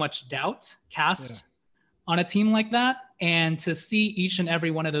been so much doubt cast on a team like that. And to see each and every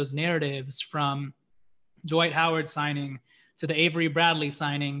one of those narratives, from Dwight Howard signing to the Avery Bradley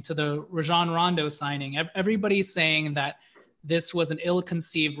signing to the Rajon Rondo signing, everybody's saying that this was an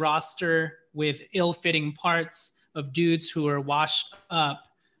ill-conceived roster with ill-fitting parts of dudes who are washed up.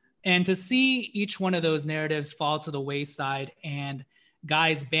 And to see each one of those narratives fall to the wayside and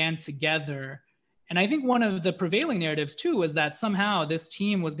guys band together. And I think one of the prevailing narratives too was that somehow this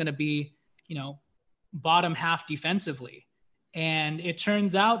team was going to be, bottom half defensively. And it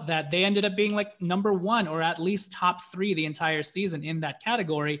turns out that they ended up being like number 1 or at least top 3 the entire season in that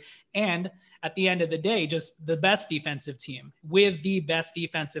category. And at the end of the day, just the best defensive team with the best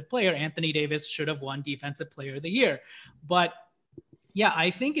defensive player. Anthony Davis should have won Defensive Player of the Year. But yeah, I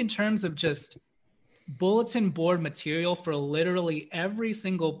think in terms of just bulletin board material for literally every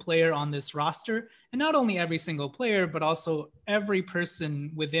single player on this roster. And not only every single player, but also every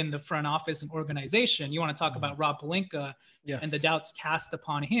person within the front office and organization. You want to talk about Rob Pelinka and the doubts cast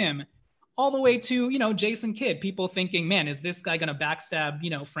upon him, all the way to, Jason Kidd, people thinking, man, is this guy going to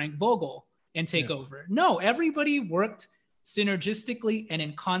backstab, Frank Vogel and take over? No, everybody worked synergistically and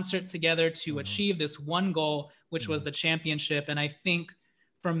in concert together to achieve this one goal, which was the championship. And I think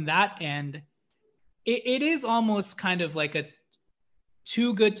from that end, it is almost kind of like a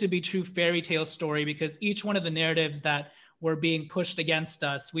too good to be true fairy tale story, because each one of the narratives that were being pushed against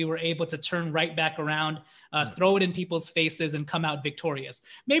us, we were able to turn right back around, throw it in people's faces, and come out victorious.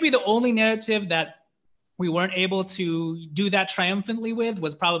 Maybe the only narrative that we weren't able to do that triumphantly with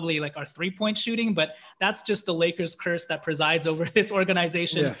was probably like our 3-point shooting, but that's just the Lakers curse that presides over this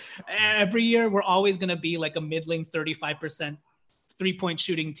organization. Yes. Every year, we're always going to be like a middling 35% 3-point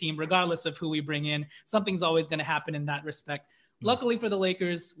shooting team, regardless of who we bring in. Something's always going to happen in that respect. Luckily for the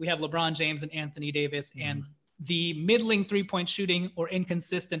Lakers, we have LeBron James and Anthony Davis, and the middling 3-point shooting or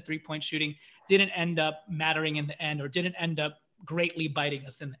inconsistent 3-point shooting didn't end up mattering in the end, or didn't end up greatly biting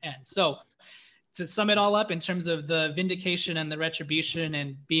us in the end. So to sum it all up in terms of the vindication and the retribution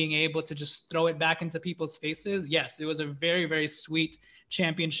and being able to just throw it back into people's faces, yes, it was a very, very sweet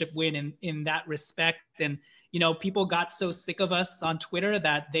championship win in that respect. And, people got so sick of us on Twitter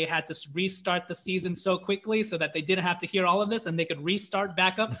that they had to restart the season so quickly so that they didn't have to hear all of this and they could restart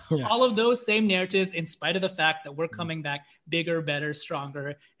back up. Yes. All of those same narratives, in spite of the fact that we're coming back bigger, better,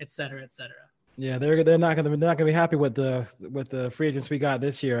 stronger, et cetera, et cetera. Yeah, they're not gonna be happy with the free agents we got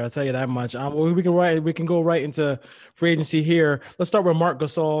this year. I'll tell you that much. We can go right into free agency here. Let's start with Marc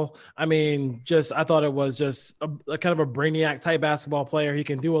Gasol. I mean, I thought it was just a kind of a brainiac type basketball player. He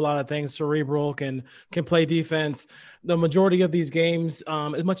can do a lot of things, cerebral, can play defense. The majority of these games,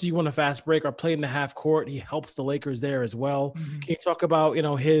 as much as you want a fast break, are played in the half court. He helps the Lakers there as well. Mm-hmm. Can you talk about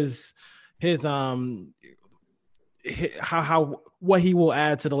his how what he will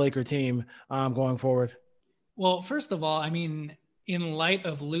add to the Laker team going forward? Well, first of all, I mean, in light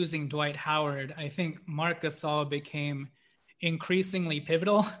of losing Dwight Howard, I think Marc Gasol became increasingly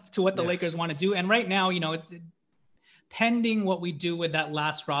pivotal to what the Lakers want to do. And right now, pending what we do with that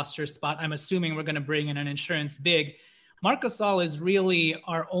last roster spot, I'm assuming we're going to bring in an insurance big. Marc Gasol is really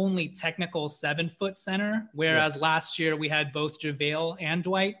our only technical 7-foot center, whereas last year we had both JaVale and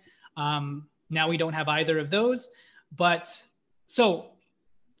Dwight. Now we don't have either of those. But so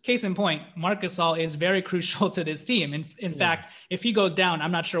case in point, Marc Gasol is very crucial to this team. In fact, if he goes down,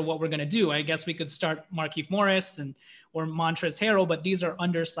 I'm not sure what we're going to do. I guess we could start Markieff Morris or Montrezl Harrell, but these are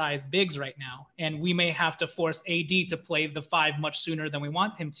undersized bigs right now. And we may have to force AD to play the 5 much sooner than we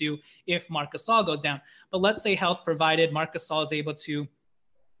want him to if Marc Gasol goes down. But let's say health provided, Marc Gasol is able to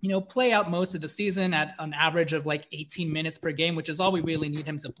play out most of the season at an average of like 18 minutes per game, which is all we really need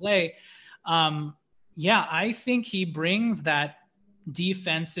him to play. I think he brings that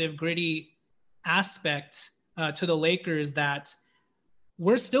defensive, gritty aspect to the Lakers that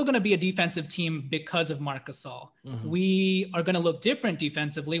we're still going to be a defensive team because of Marc Gasol. Mm-hmm. We are going to look different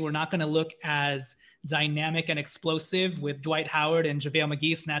defensively. We're not going to look as dynamic and explosive with Dwight Howard and JaVale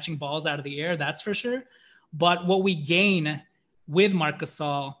McGee snatching balls out of the air, that's for sure. But what we gain with Marc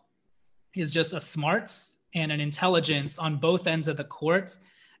Gasol is just a smarts and an intelligence on both ends of the court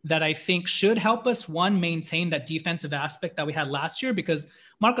that I think should help us, one, maintain that defensive aspect that we had last year, because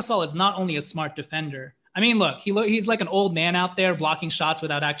Marc Gasol is not only a smart defender. I mean, he's like an old man out there blocking shots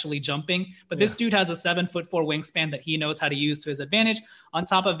without actually jumping, but this dude has a 7'4" wingspan that he knows how to use to his advantage. On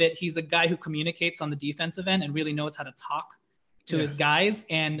top of it, he's a guy who communicates on the defensive end and really knows how to talk to his guys.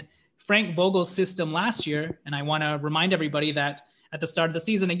 And Frank Vogel's system last year, and I want to remind everybody that at the start of the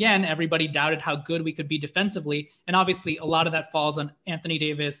season, again, everybody doubted how good we could be defensively. And obviously a lot of that falls on Anthony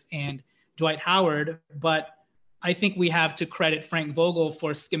Davis and Dwight Howard. But I think we have to credit Frank Vogel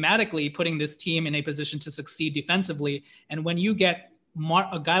for schematically putting this team in a position to succeed defensively. And when you get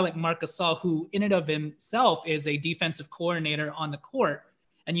a guy like Marc Gasol, who in and of himself is a defensive coordinator on the court,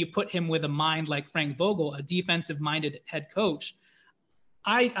 and you put him with a mind like Frank Vogel, a defensive-minded head coach,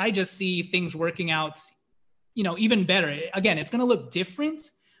 I just see things working out even better. Again, it's going to look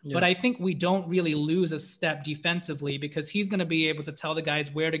different, but I think we don't really lose a step defensively because he's going to be able to tell the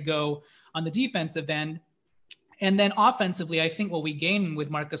guys where to go on the defensive end. And then offensively, I think what we gain with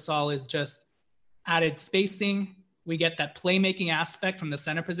Marc Gasol is just added spacing. We get that playmaking aspect from the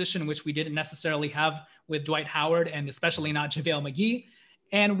center position, which we didn't necessarily have with Dwight Howard and especially not JaVale McGee.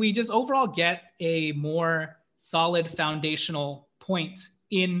 And we just overall get a more solid foundational point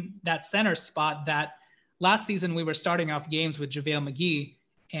in that center spot that last season we were starting off games with JaVale McGee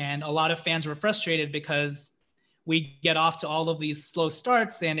And a lot of fans were frustrated because we get off to all of these slow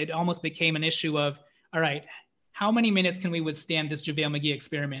starts, and it almost became an issue of, all right, how many minutes can we withstand this JaVale McGee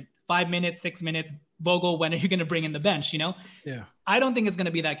experiment? 5 minutes, 6 minutes? Vogel, when are you going to bring in the bench, Yeah. I don't think it's going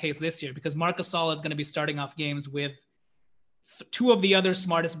to be that case this year because Marc Gasol is going to be starting off games with two of the other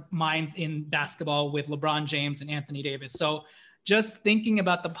smartest minds in basketball with LeBron James and Anthony Davis. So just thinking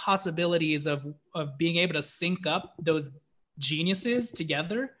about the possibilities of being able to sync up those geniuses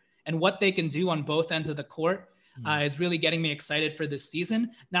together and what they can do on both ends of the court is really getting me excited for this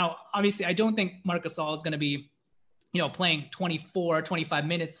season. Now, obviously, I don't think Marc Gasol is going to be playing 24, 25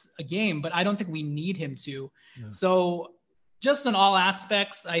 minutes a game, but I don't think we need him to. Yeah. So just in all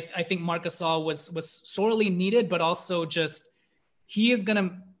aspects, I think Marc Gasol was sorely needed, but also just he is going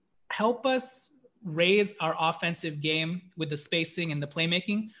to help us raise our offensive game with the spacing and the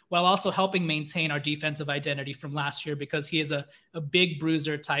playmaking while also helping maintain our defensive identity from last year because he is a big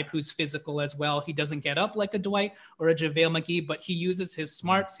bruiser type who's physical as well. He doesn't get up like a Dwight or a JaVale McGee, but he uses his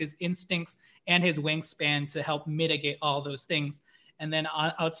smarts, his instincts, and his wingspan to help mitigate all those things. And then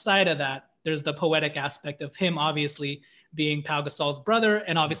outside of that, there's the poetic aspect of him obviously being Pau Gasol's brother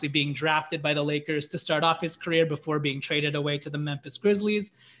and obviously being drafted by the Lakers to start off his career before being traded away to the Memphis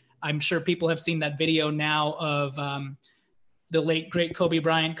Grizzlies. I'm sure people have seen that video now of the late, great Kobe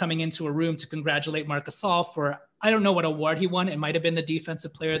Bryant coming into a room to congratulate Marc Gasol for, I don't know what award he won. It might have been the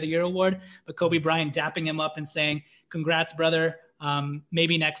Defensive Player of the Year award, but Kobe Bryant dapping him up and saying, congrats, brother.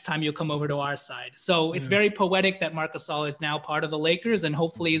 Maybe next time you'll come over to our side. So it's very poetic that Marc Gasol is now part of the Lakers and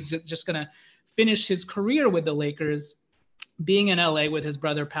hopefully is just going to finish his career with the Lakers, being in LA with his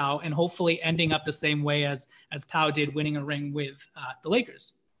brother Pau, and hopefully ending up the same way as Pau did, winning a ring with the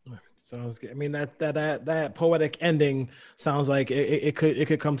Lakers. Sounds good. I mean, that poetic ending sounds like it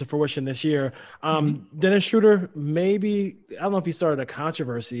could come to fruition this year. Dennis Schroeder, maybe, I don't know if he started a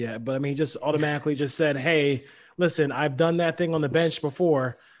controversy yet, but I mean, he just automatically just said, hey, listen, I've done that thing on the bench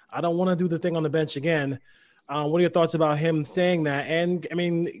before. I don't want to do the thing on the bench again. What are your thoughts about him saying that? And I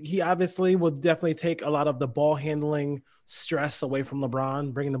mean, he obviously will definitely take a lot of the ball handling stress away from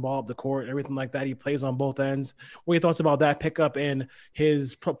LeBron, bringing the ball up the court, everything like that. He plays on both ends. What are your thoughts about that pickup and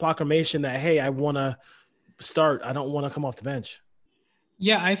his proclamation that, hey, I want to start. I don't want to come off the bench?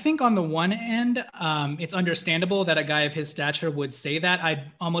 Yeah, I think on the one end, it's understandable that a guy of his stature would say that.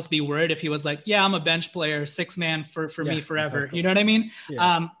 I'd almost be worried if he was like, yeah, I'm a bench player, 6-man for me forever. Exactly. You know what I mean?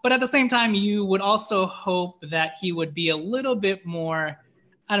 Yeah. But at the same time, you would also hope that he would be a little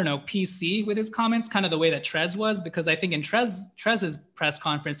I'm PC with his comments, kind of the way that Trez was, because I think in Trez's press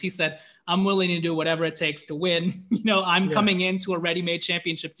conference, he said, I'm willing to do whatever it takes to win. I'm coming into a ready-made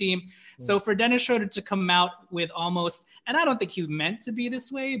championship team. So for Dennis Schroeder to come out with almost, and I don't think he meant to be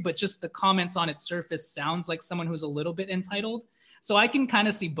this way, but just the comments on its surface sounds like someone who's a little bit entitled. So I can kind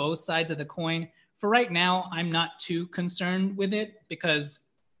of see both sides of the coin. For right now, I'm not too concerned with it because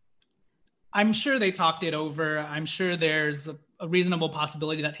I'm sure they talked it over. I'm sure there's a reasonable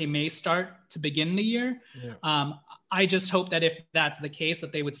possibility that he may start to begin the year. Yeah. I just hope that if that's the case,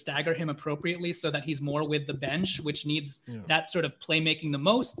 that they would stagger him appropriately so that he's more with the bench, which needs that sort of playmaking the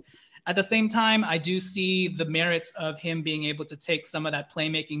most. At the same time, I do see the merits of him being able to take some of that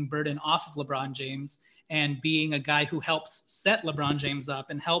playmaking burden off of LeBron James and being a guy who helps set LeBron James up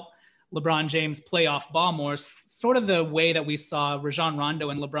and help LeBron James play off ball more, sort of the way that we saw Rajon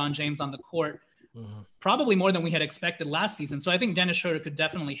Rondo and LeBron James on the court, probably more than we had expected last season. So I think Dennis Schroeder could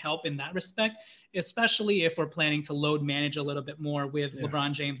definitely help in that respect, especially if we're planning to load manage a little bit more with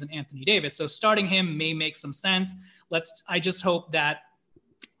LeBron James and Anthony Davis. So starting him may make some sense. I just hope that,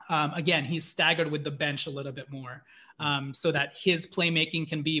 again, he's staggered with the bench a little bit more so that his playmaking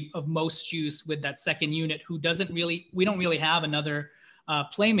can be of most use with that second unit who we don't really have another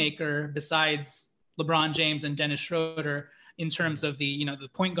playmaker besides LeBron James and Dennis Schroeder in terms of the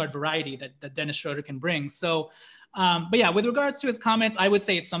point guard variety that Dennis Schroeder can bring. So, but yeah, with regards to his comments, I would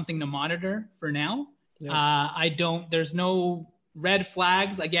say it's something to monitor for now. Yeah. There's no red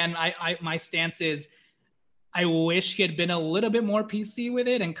flags. Again, my stance is, I wish he had been a little bit more PC with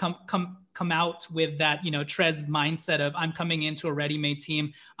it and come out with that, Trez mindset of I'm coming into a ready-made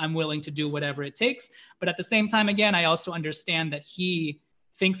team. I'm willing to do whatever it takes. But at the same time, again, I also understand that he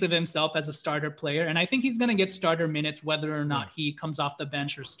thinks of himself as a starter player. And I think he's going to get starter minutes, whether or not he comes off the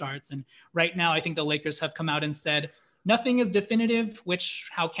bench or starts. And right now, I think the Lakers have come out and said, nothing is definitive, which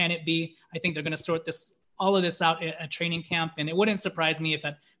how can it be? I think they're going to sort all of this out at training camp. And it wouldn't surprise me if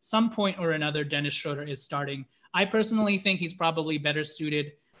at some point or another, Dennis Schroeder is starting. I personally think he's probably better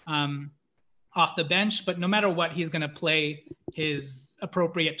suited off the bench, but no matter what, he's going to play his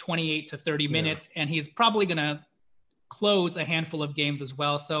appropriate 28 to 30 minutes. And he's probably going to close a handful of games as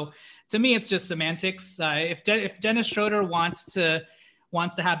well. So to me, it's just semantics. If Dennis Schroeder wants to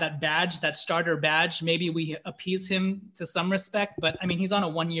have that badge, that starter badge, maybe we appease him to some respect. But I mean, he's on a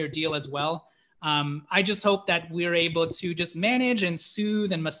 1-year deal as well. I just hope that we're able to just manage and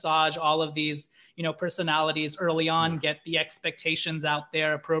soothe and massage all of these, personalities early on, get the expectations out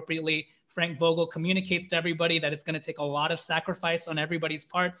there appropriately. Frank Vogel communicates to everybody that it's going to take a lot of sacrifice on everybody's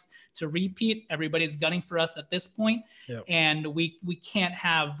parts to repeat. Everybody's gunning for us at this point. Yep. And we can't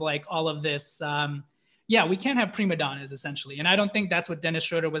have like all of this. We can't have prima donnas essentially. And I don't think that's what Dennis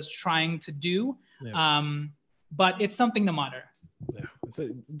Schroeder was trying to do. Yeah. But it's something to monitor. Yeah, it's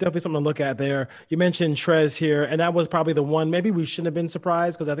definitely something to look at there. You mentioned Trez here, and that was probably the one. Maybe we shouldn't have been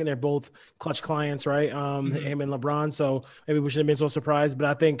surprised because I think they're both clutch clients, right? Him and LeBron. So maybe we shouldn't have been so surprised. But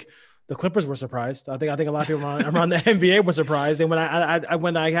I think the Clippers were surprised. I think a lot of people around the NBA were surprised. And when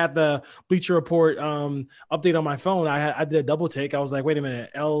I had the Bleacher Report update on my phone, I did a double take. I was like, wait a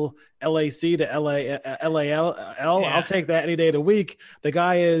minute, LAC to LAL. Yeah. I'll take that any day of the week. The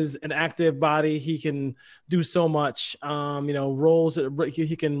guy is an active body. He can do so much.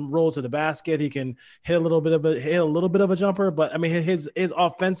 He can roll to the basket. He can hit a little bit of a jumper. But I mean, his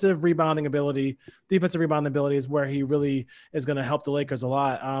offensive rebounding ability, defensive rebounding ability is where he really is going to help the Lakers a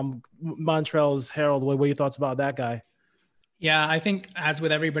lot. Montrezl Harrell, what are your thoughts about that guy? Yeah, I think as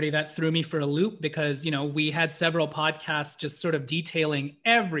with everybody, that threw me for a loop because, we had several podcasts just sort of detailing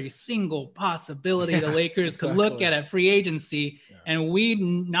every single possibility the Lakers could look at free agency. Yeah. And we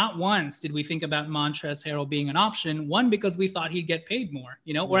not once did we think about Montrezl Harrell being an option. One, because we thought he'd get paid more,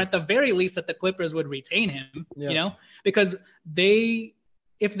 or at the very least that the Clippers would retain him, because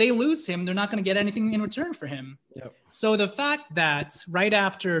if they lose him, they're not going to get anything in return for him. Yep. So the fact that right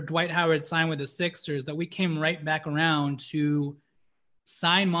after Dwight Howard signed with the Sixers, that we came right back around to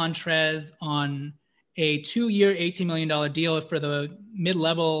sign Montrez on a 2-year, $18 million deal for the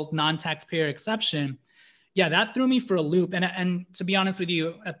mid-level non-taxpayer exception. Yeah, that threw me for a loop. And to be honest with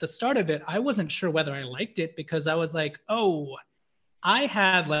you, at the start of it, I wasn't sure whether I liked it because I was like, I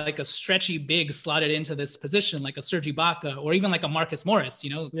had like a stretchy big slotted into this position, like a Serge Ibaka or even like a Marcus Morris,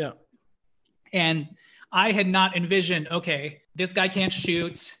 Yeah. And I had not envisioned, okay, this guy can't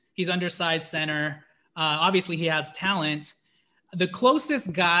shoot. He's undersized center. Obviously he has talent. The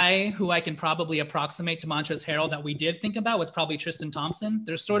closest guy who I can probably approximate to Montrezl Harrell that we did think about was probably Tristan Thompson.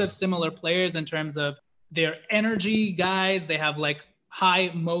 They're sort of similar players in terms of their energy guys. They have like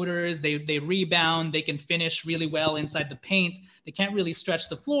high motors. They rebound. They can finish really well inside the paint. They can't really stretch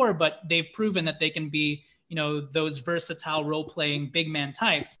the floor, but they've proven that they can be, those versatile role-playing big man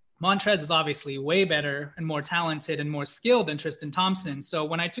types. Montrez is obviously way better and more talented and more skilled than Tristan Thompson. So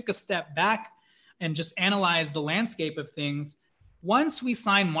when I took a step back and just analyzed the landscape of things, once we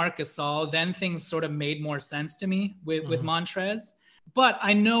signed Marc Gasol, then things sort of made more sense to me with Montrez. But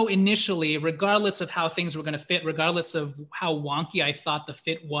I know initially, regardless of how things were going to fit, regardless of how wonky I thought the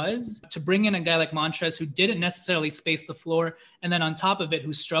fit was, to bring in a guy like Montrez who didn't necessarily space the floor, and then on top of it,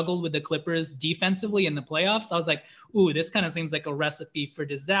 who struggled with the Clippers defensively in the playoffs, I was like, ooh, this kind of seems like a recipe for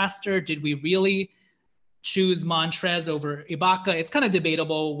disaster. Did we really choose Montrez over Ibaka? It's kind of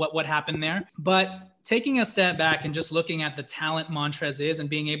debatable what happened there. But taking a step back and just looking at the talent Montrez is and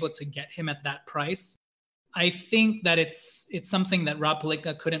being able to get him at that price, I think that it's something that Rob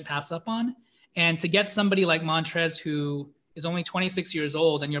Pelinka couldn't pass up on. And to get somebody like Montrez, who is only 26 years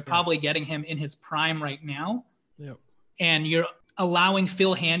old, and you're probably getting him in his prime right now, and you're allowing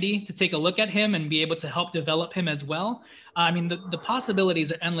Phil Handy to take a look at him and be able to help develop him as well. I mean, the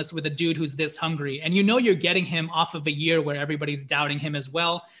possibilities are endless with a dude who's this hungry. And you're getting him off of a year where everybody's doubting him as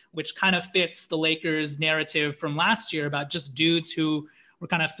well, which kind of fits the Lakers' narrative from last year about just dudes who were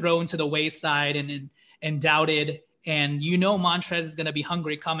kind of thrown to the wayside and doubted. And Montrez is going to be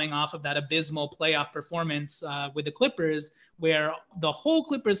hungry coming off of that abysmal playoff performance with the Clippers, where the whole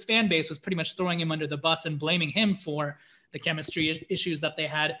Clippers fan base was pretty much throwing him under the bus and blaming him for the chemistry issues that they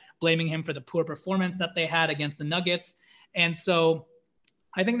had, blaming him for the poor performance that they had against the Nuggets. And so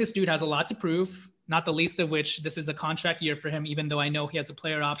I think this dude has a lot to prove, not the least of which this is a contract year for him, even though I know he has a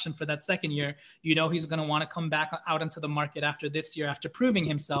player option for that second year. He's going to want to come back out into the market after this year, after proving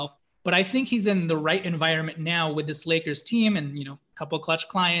himself. But I think he's in the right environment now with this Lakers team and, a couple of clutch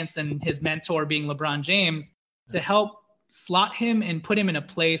clients and his mentor being LeBron James to help slot him and put him in a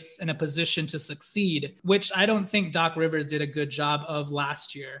place and a position to succeed, which I don't think Doc Rivers did a good job of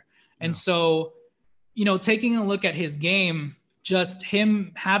last year. And so, taking a look at his game, just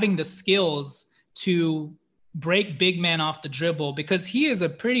him having the skills to break big man off the dribble, because he is a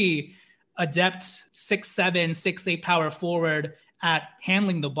pretty adept 6'7", 6'8" power forward at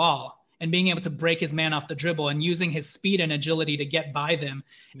handling the ball. and being able to break his man off the dribble and using his speed and agility to get by them.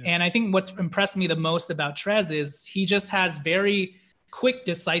 Yeah. And I think what's impressed me the most about Trez is he just has very quick,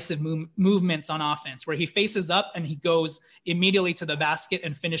 decisive movements on offense where he faces up and he goes immediately to the basket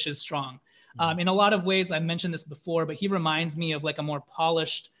and finishes strong. In a lot of ways, I mentioned this before, but he reminds me of like a more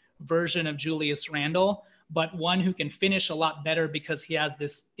polished version of Julius Randle, but one who can finish a lot better because he has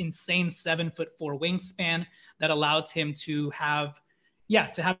this insane 7'4" wingspan that allows him to have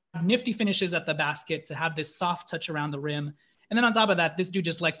nifty finishes at the basket, to have this soft touch around the rim. And then on top of that, this dude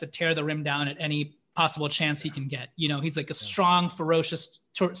just likes to tear the rim down at any possible chance he can get. You know, he's like a strong, ferocious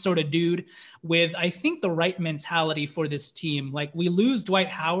sort of dude with, I think, the right mentality for this team. Like, we lose Dwight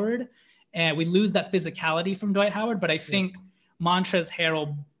Howard and we lose that physicality from Dwight Howard, but I think Montrezl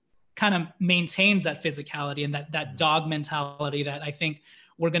Harrell kind of maintains that physicality and that dog mentality that I think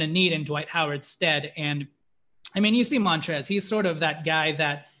we're going to need in Dwight Howard's stead. And I mean, you see Montrez, he's sort of that guy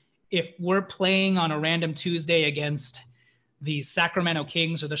that if we're playing on a random Tuesday against the Sacramento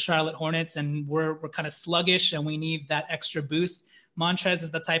Kings or the Charlotte Hornets and we're kind of sluggish and we need that extra boost, Montrez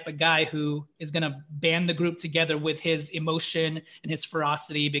is the type of guy who is going to band the group together with his emotion and his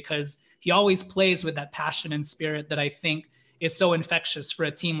ferocity, because he always plays with that passion and spirit that I think is so infectious for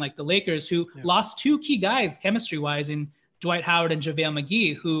a team like the Lakers, who lost two key guys chemistry-wise in Dwight Howard and JaVale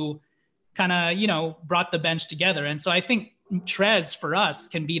McGee, who kind of, you know, brought the bench together. And so I think Trez for us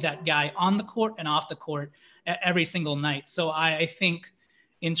can be that guy on the court and off the court every single night. So I think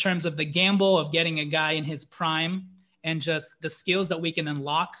in terms of the gamble of getting a guy in his prime and just the skills that we can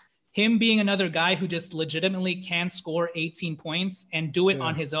unlock, him being another guy who just legitimately can score 18 points and do it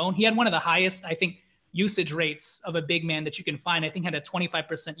on his own. He had one of the highest, I think, usage rates of a big man that you can find. I think had a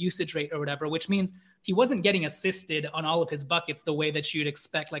 25% usage rate or whatever, which means he wasn't getting assisted on all of his buckets the way that you'd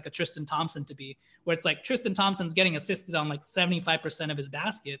expect like a Tristan Thompson to be, where it's like Tristan Thompson's getting assisted on like 75% of his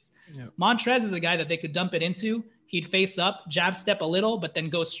baskets. Montrez is a guy that they could dump it into. He'd face up, jab step a little, but then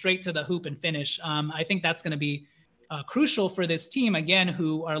go straight to the hoop and finish. I think that's going to be crucial for this team, again,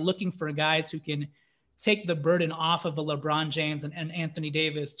 who are looking for guys who can take the burden off of the LeBron James and Anthony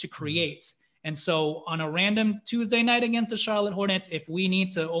Davis to create. And so on a random Tuesday night against the Charlotte Hornets, if we need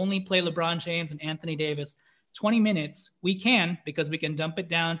to only play LeBron James and Anthony Davis 20 minutes, we can, because we can dump it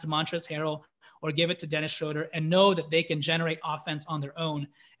down to Montrezl Harrell or give it to Dennis Schroeder and know that they can generate offense on their own.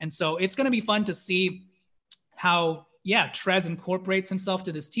 And so it's going to be fun to see how, Trez incorporates himself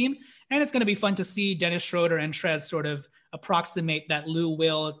to this team. And it's going to be fun to see Dennis Schroeder and Trez sort of approximate that Lou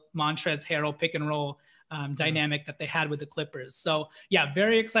Will, Montrezl Harrell pick and roll dynamic that they had with the Clippers. So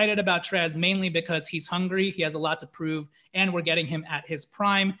very excited about Trez, mainly because he's hungry. He has a lot to prove, and we're getting him at his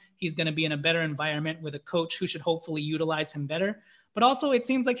prime. He's going to be in a better environment with a coach who should hopefully utilize him better. But also it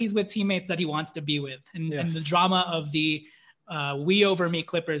seems like he's with teammates that he wants to be with. And the drama of the we over me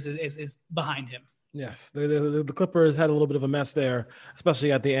Clippers is behind him. Yes, the Clippers had a little bit of a mess there,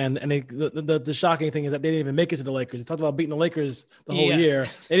 especially at the end. And the shocking thing is that they didn't even make it to the Lakers. You talked about beating the Lakers the whole year.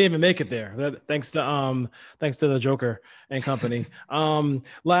 They didn't even make it there. Thanks to the Joker and company.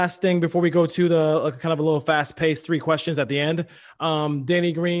 Last thing before we go to the kind of a little fast-paced 3 questions at the end.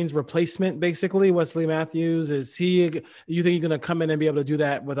 Danny Green's replacement, basically, Wesley Matthews. You think he's going to come in and be able to do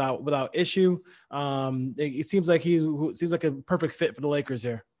that without issue? It seems like he seems like a perfect fit for the Lakers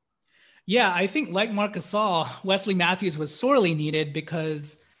here. Yeah, I think like Marc Gasol, Wesley Matthews was sorely needed,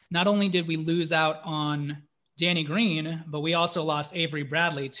 because not only did we lose out on Danny Green, but we also lost Avery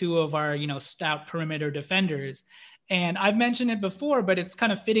Bradley, 2 of our, stout perimeter defenders. And I've mentioned it before, but it's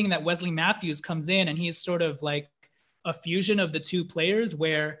kind of fitting that Wesley Matthews comes in and he's sort of like a fusion of the 2 players,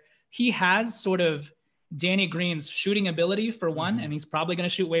 where he has sort of Danny Green's shooting ability for one, and he's probably going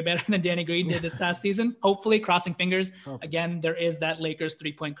to shoot way better than Danny Green did this past season. Hopefully, crossing fingers. Again, there is that Lakers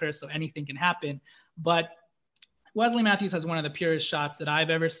 3-point curse, so anything can happen. But Wesley Matthews has one of the purest shots that I've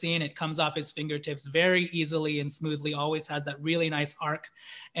ever seen. It comes off his fingertips very easily and smoothly, always has that really nice arc.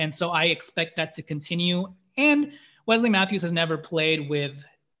 And so I expect that to continue. And Wesley Matthews has never played with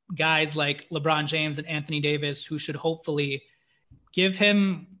guys like LeBron James and Anthony Davis, who should hopefully give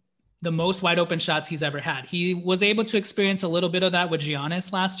him the most wide open shots he's ever had. He was able to experience a little bit of that with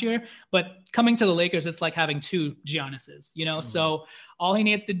Giannis last year, but coming to the Lakers, it's like having 2 Giannis's, So all he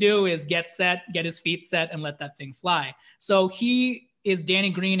needs to do is get set, get his feet set, and let that thing fly. So he is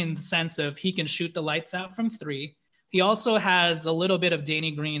Danny Green in the sense of he can shoot the lights out from 3. He also has a little bit of Danny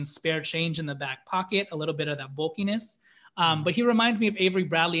Green's spare change in the back pocket, a little bit of that bulkiness. But he reminds me of Avery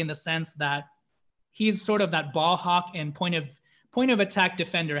Bradley in the sense that he's sort of that ball hawk and point of attack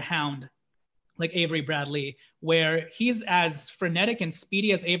defender hound, like Avery Bradley, where he's as frenetic and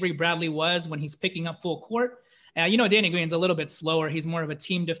speedy as Avery Bradley was when he's picking up full court. Danny Green's a little bit slower. He's more of a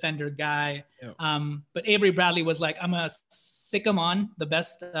team defender guy. But Avery Bradley was like, I'm going to sick him on the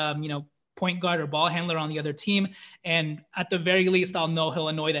best, point guard or ball handler on the other team. And at the very least, I'll know he'll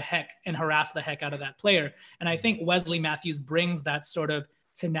annoy the heck and harass the heck out of that player. And I think Wesley Matthews brings that sort of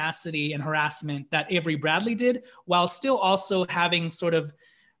tenacity and harassment that Avery Bradley did, while still also having sort of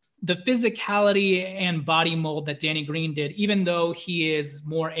the physicality and body mold that Danny Green did, even though he is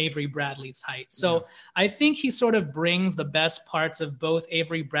more Avery Bradley's height. So I think he sort of brings the best parts of both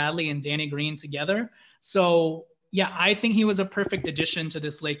Avery Bradley and Danny Green together. So yeah, I think he was a perfect addition to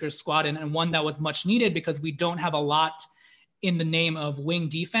this Lakers squad, and one that was much needed because we don't have a lot in the name of wing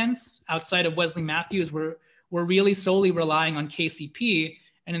defense outside of Wesley Matthews. We're really solely relying on KCP.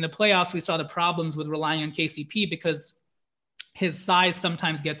 And in the playoffs, we saw the problems with relying on KCP because his size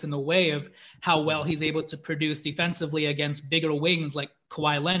sometimes gets in the way of how well he's able to produce defensively against bigger wings like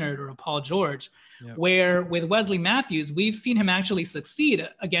Kawhi Leonard or Paul George. Where with Wesley Matthews, we've seen him actually succeed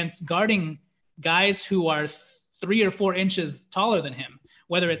against guarding guys who are 3 or 4 inches taller than him,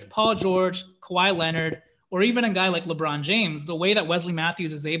 whether it's Paul George, Kawhi Leonard, or even a guy like LeBron James. The way that Wesley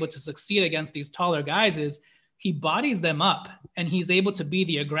Matthews is able to succeed against these taller guys is he bodies them up and he's able to be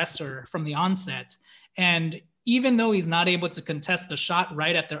the aggressor from the onset. And even though he's not able to contest the shot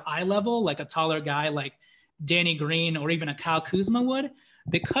right at their eye level, like a taller guy like Danny Green or even a Kyle Kuzma would,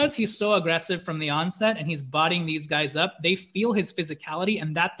 because he's so aggressive from the onset and he's bodying these guys up, they feel his physicality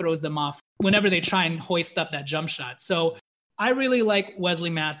and that throws them off whenever they try and hoist up that jump shot. So I really like Wesley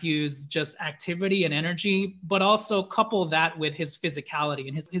Matthews' just activity and energy, but also couple that with his physicality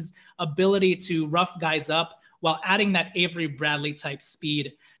and his ability to rough guys up while adding that Avery Bradley type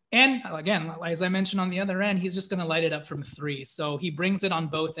speed. And again, as I mentioned on the other end, he's just going to light it up from 3. So he brings it on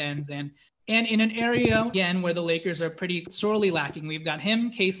both ends. And in an area, again, where the Lakers are pretty sorely lacking, we've got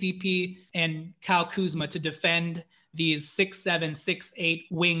him, KCP, and Kyle Kuzma to defend these 6'7", 6'8"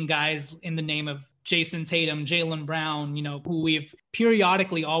 wing guys in the name of Jason Tatum, Jaylen Brown, who we've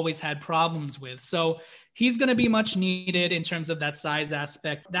periodically always had problems with. So he's going to be much needed in terms of that size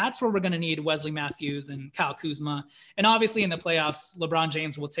aspect. That's where we're going to need Wesley Matthews and Kyle Kuzma. And obviously in the playoffs, LeBron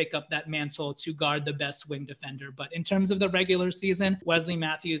James will take up that mantle to guard the best wing defender. But in terms of the regular season, Wesley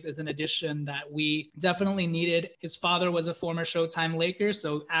Matthews is an addition that we definitely needed. His father was a former Showtime Laker,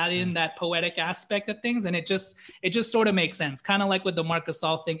 so add in that poetic aspect of things, and it just sort of makes sense. Kind of like with the Marc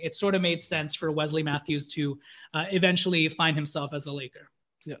Gasol thing, it sort of made sense for Wesley Matthews to eventually find himself as a Laker.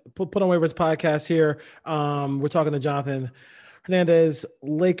 Yeah, put on Waivers podcast here. We're talking to Jonathan Hernandez,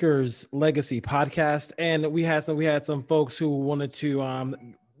 Lakers Legacy podcast, and we had some folks who wanted to.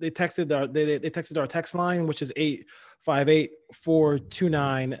 They texted our text line, which is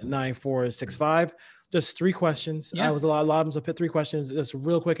 858-429-9465. Just 3 questions. Yeah. I was a lot of them, so put 3 questions. Just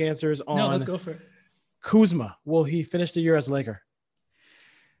real quick answers on. No, let's go for it. Kuzma, will he finish the year as a Laker?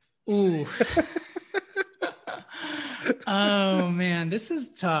 Ooh. Oh man, this is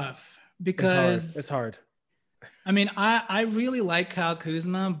tough because it's hard. I mean, I really like Kyle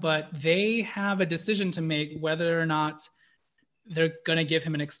Kuzma, but they have a decision to make whether or not they're going to give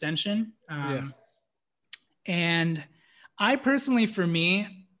him an extension. And I personally, for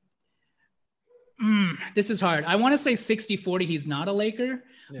me, this is hard. I want to say 60-40, he's not a Laker,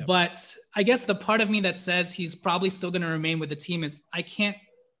 but I guess the part of me that says he's probably still going to remain with the team is I can't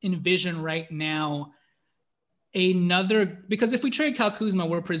envision right now because if we trade Kyle Kuzma,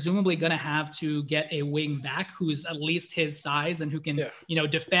 we're presumably going to have to get a wing back who's at least his size and who can,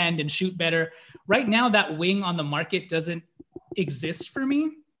 defend and shoot better. Right now, that wing on the market doesn't exist for me.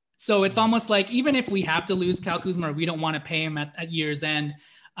 So it's almost like, even if we have to lose Kyle Kuzma or we don't want to pay him at year's end,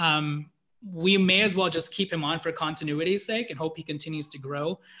 we may as well just keep him on for continuity's sake and hope he continues to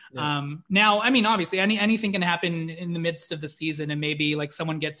grow. Now, I mean, obviously anything can happen in the midst of the season, and maybe like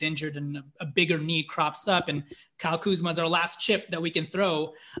someone gets injured and a bigger need crops up and Kyle Kuzma is our last chip that we can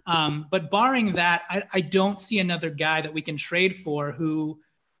throw. But barring that, I don't see another guy that we can trade for who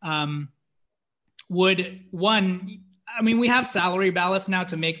we have salary ballast now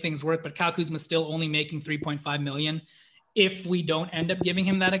to make things work, but Kyle Kuzma is still only making $3.5 million. If we don't end up giving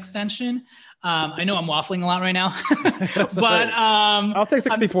him that extension. I know I'm waffling a lot right now, but I'll take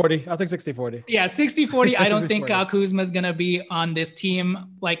 60-40. Yeah, 60-40. I don't think Kyle Kuzma is going to be on this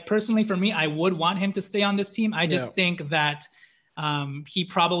team. Like, personally, for me, I would want him to stay on this team. I just think that he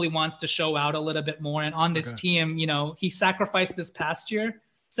probably wants to show out a little bit more. And on this team, he sacrificed this past year.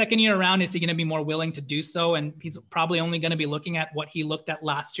 Second year around, is he going to be more willing to do so? And he's probably only going to be looking at what he looked at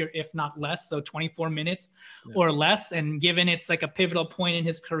last year, if not less. So 24 minutes or less. And given it's like a pivotal point in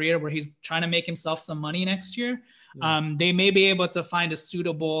his career where he's trying to make himself some money next year, they may be able to find a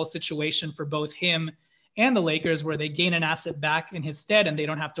suitable situation for both him and the Lakers, where they gain an asset back in his stead and they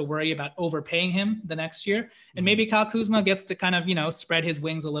don't have to worry about overpaying him the next year. And maybe Kyle Kuzma gets to kind of, spread his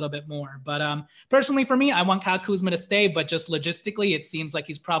wings a little bit more. But personally for me, I want Kyle Kuzma to stay, but just logistically, it seems like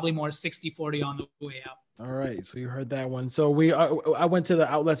he's probably more 60-40 on the way out. All right. So you heard that one. So I went to the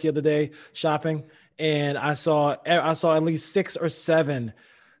outlets the other day shopping, and I saw at least 6 or 7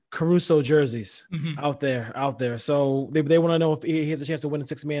 Caruso jerseys out there. So they want to know if he has a chance to win the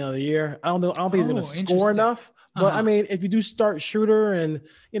Sixth Man of the Year. I don't think he's going to score enough, but I mean, if you do start shooter and,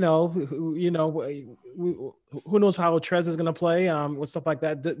 who knows how Trez is going to play with stuff like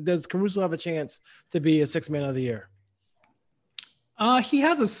that. Does Caruso have a chance to be a Sixth Man of the Year? He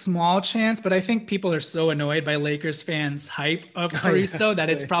has a small chance, but I think people are so annoyed by Lakers fans' hype of Caruso that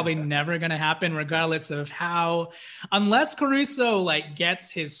it's probably never going to happen, regardless of unless Caruso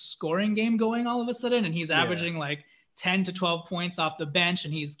gets his scoring game going all of a sudden, and he's averaging 10 to 12 points off the bench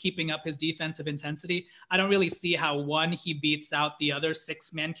and he's keeping up his defensive intensity. I don't really see how he beats out the other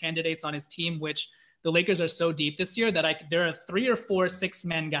 6-man candidates on his team, which the Lakers are so deep this year that there are 3 or 4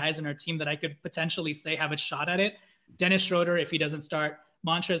 6-man guys in our team that I could potentially say have a shot at it. Dennis Schroeder, if he doesn't start,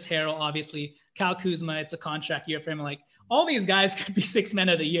 Montrezl Harrell, obviously, Kyle Kuzma, it's a contract year for him. All these guys could be 6 men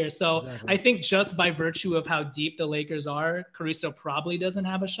of the year. So exactly. I think just by virtue of how deep the Lakers are, Caruso probably doesn't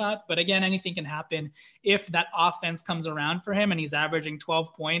have a shot. But again, anything can happen if that offense comes around for him and he's averaging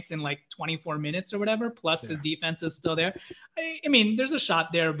 12 points in 24 minutes or whatever, plus his defense is still there. I mean, there's a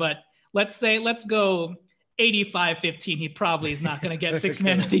shot there, but let's go 85-15. He probably is not going to get 6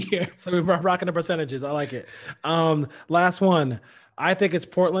 men of the year. So we're rocking the percentages. I like it. Last one. I think it's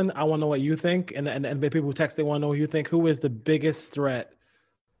Portland. I want to know what you think. And the people who text, they want to know what you think. Who is the biggest threat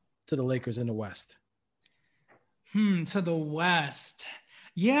to the Lakers in the West? To the West.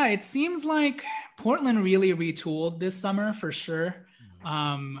 Yeah, it seems like Portland really retooled this summer for sure.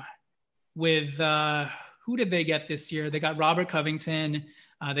 With who did they get this year? They got Robert Covington.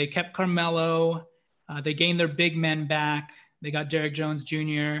 They kept Carmelo. They gained their big men back. They got Derrick Jones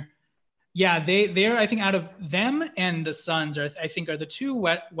Jr. Yeah, they're I think out of them and the Suns are the 2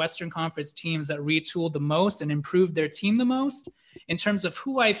 Western Conference teams that retooled the most and improved their team the most. In terms of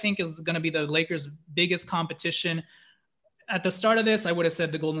who I think is going to be the Lakers' biggest competition, at the start of this, I would have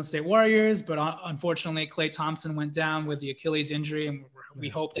said the Golden State Warriors, but unfortunately, Klay Thompson went down with the Achilles injury, and we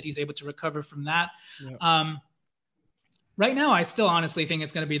hope that he's able to recover from that. Yeah. Right now, I still honestly think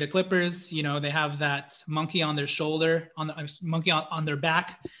it's going to be the Clippers. They have that monkey on their shoulder, monkey on their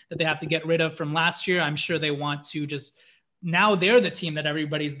back that they have to get rid of from last year. I'm sure they want to now they're the team that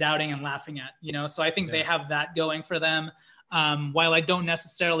everybody's doubting and laughing at, So I think they have that going for them. While I don't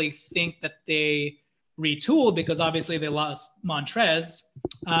necessarily think that they retooled because obviously they lost Montrez,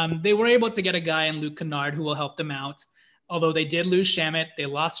 they were able to get a guy in Luke Kennard who will help them out. Although they did lose Shamet, they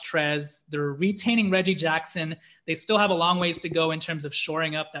lost Trez. They're retaining Reggie Jackson. They still have a long ways to go in terms of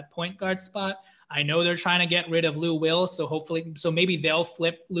shoring up that point guard spot. I know they're trying to get rid of Lou Will, so maybe they'll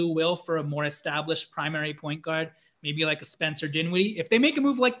flip Lou Will for a more established primary point guard, maybe like a Spencer Dinwiddie. If they make a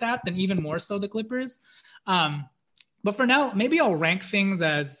move like that, then even more so the Clippers. But for now, maybe I'll rank things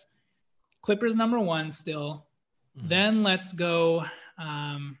as Clippers number 1 still. Then let's go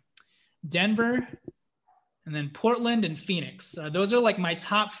Denver, and then Portland and Phoenix. Those are my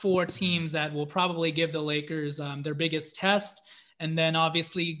top 4 teams that will probably give the Lakers their biggest test. And then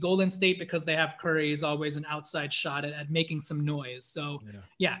obviously Golden State, because they have Curry, is always an outside shot at making some noise. So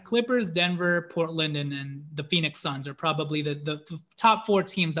yeah, Clippers, Denver, Portland, and the Phoenix Suns are probably the top 4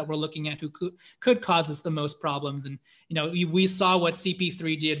 teams that we're looking at who could cause us the most problems. And, we saw what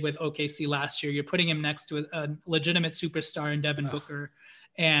CP3 did with OKC last year. You're putting him next to a legitimate superstar in Devin Booker,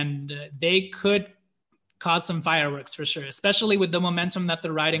 and they could cause some fireworks for sure, especially with the momentum that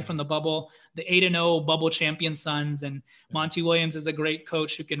they're riding from the bubble, the 8-0 bubble champion Suns. And Monty Williams is a great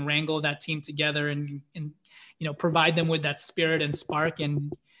coach who can wrangle that team together and provide them with that spirit and spark.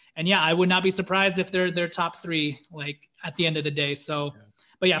 And yeah, I would not be surprised if they're top 3 at the end of the day. So,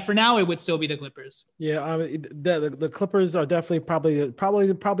 but yeah, for now it would still be the Clippers. Yeah, the Clippers are definitely probably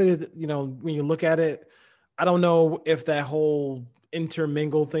when you look at it, I don't know if that whole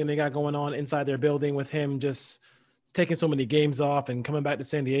intermingle thing they got going on inside their building with him just taking so many games off and coming back to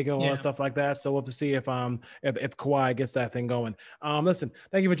San Diego and stuff like that. So we'll have to see if Kawhi gets that thing going. Listen,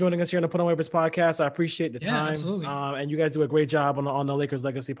 thank you for joining us here on the Put on Waivers podcast. I appreciate the time. Absolutely. And you guys do a great job on the Lakers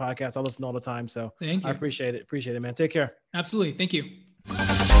Legacy podcast. I listen all the time. So thank you. I appreciate it, man. Take care. Absolutely. Thank you.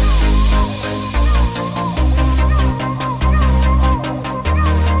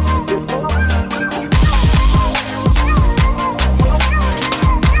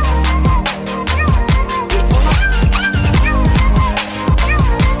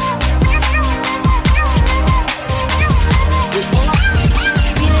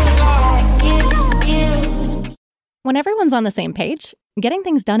 When everyone's on the same page, getting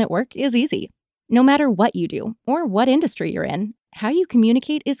things done at work is easy. No matter what you do or what industry you're in, how you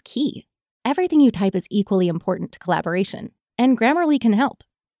communicate is key. Everything you type is equally important to collaboration, and Grammarly can help.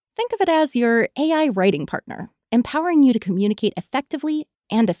 Think of it as your AI writing partner, empowering you to communicate effectively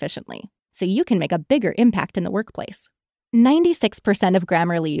and efficiently, so you can make a bigger impact in the workplace. 96% of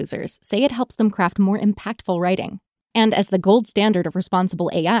Grammarly users say it helps them craft more impactful writing. And as the gold standard of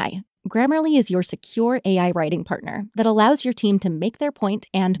responsible AI, Grammarly is your secure AI writing partner that allows your team to make their point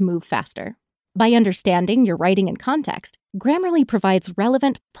and move faster. By understanding your writing and context, Grammarly provides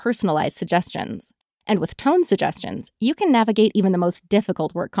relevant, personalized suggestions. And with tone suggestions, you can navigate even the most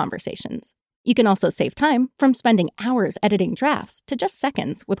difficult work conversations. You can also save time from spending hours editing drafts to just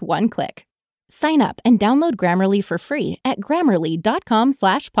seconds with one click. Sign up and download Grammarly for free at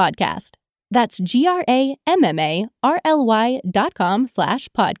grammarly.com/podcast. That's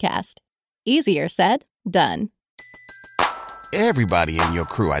GRAMMARLY.com/podcast. Easier said, done. Everybody in your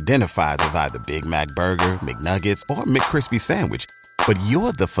crew identifies as either Big Mac Burger, McNuggets, or McCrispy Sandwich. But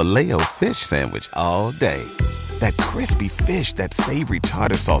you're the Filet-O-Fish Sandwich all day. That crispy fish, that savory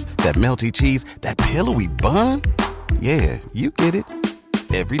tartar sauce, that melty cheese, that pillowy bun. Yeah, you get it.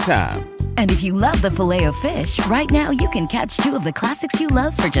 Every time. And if you love the Filet-O-Fish, right now you can catch two of the classics you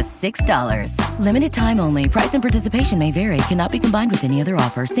love for just $6. Limited time only. Price and participation may vary. Cannot be combined with any other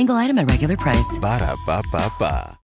offer. Single item at regular price. Ba-da-ba-ba-ba.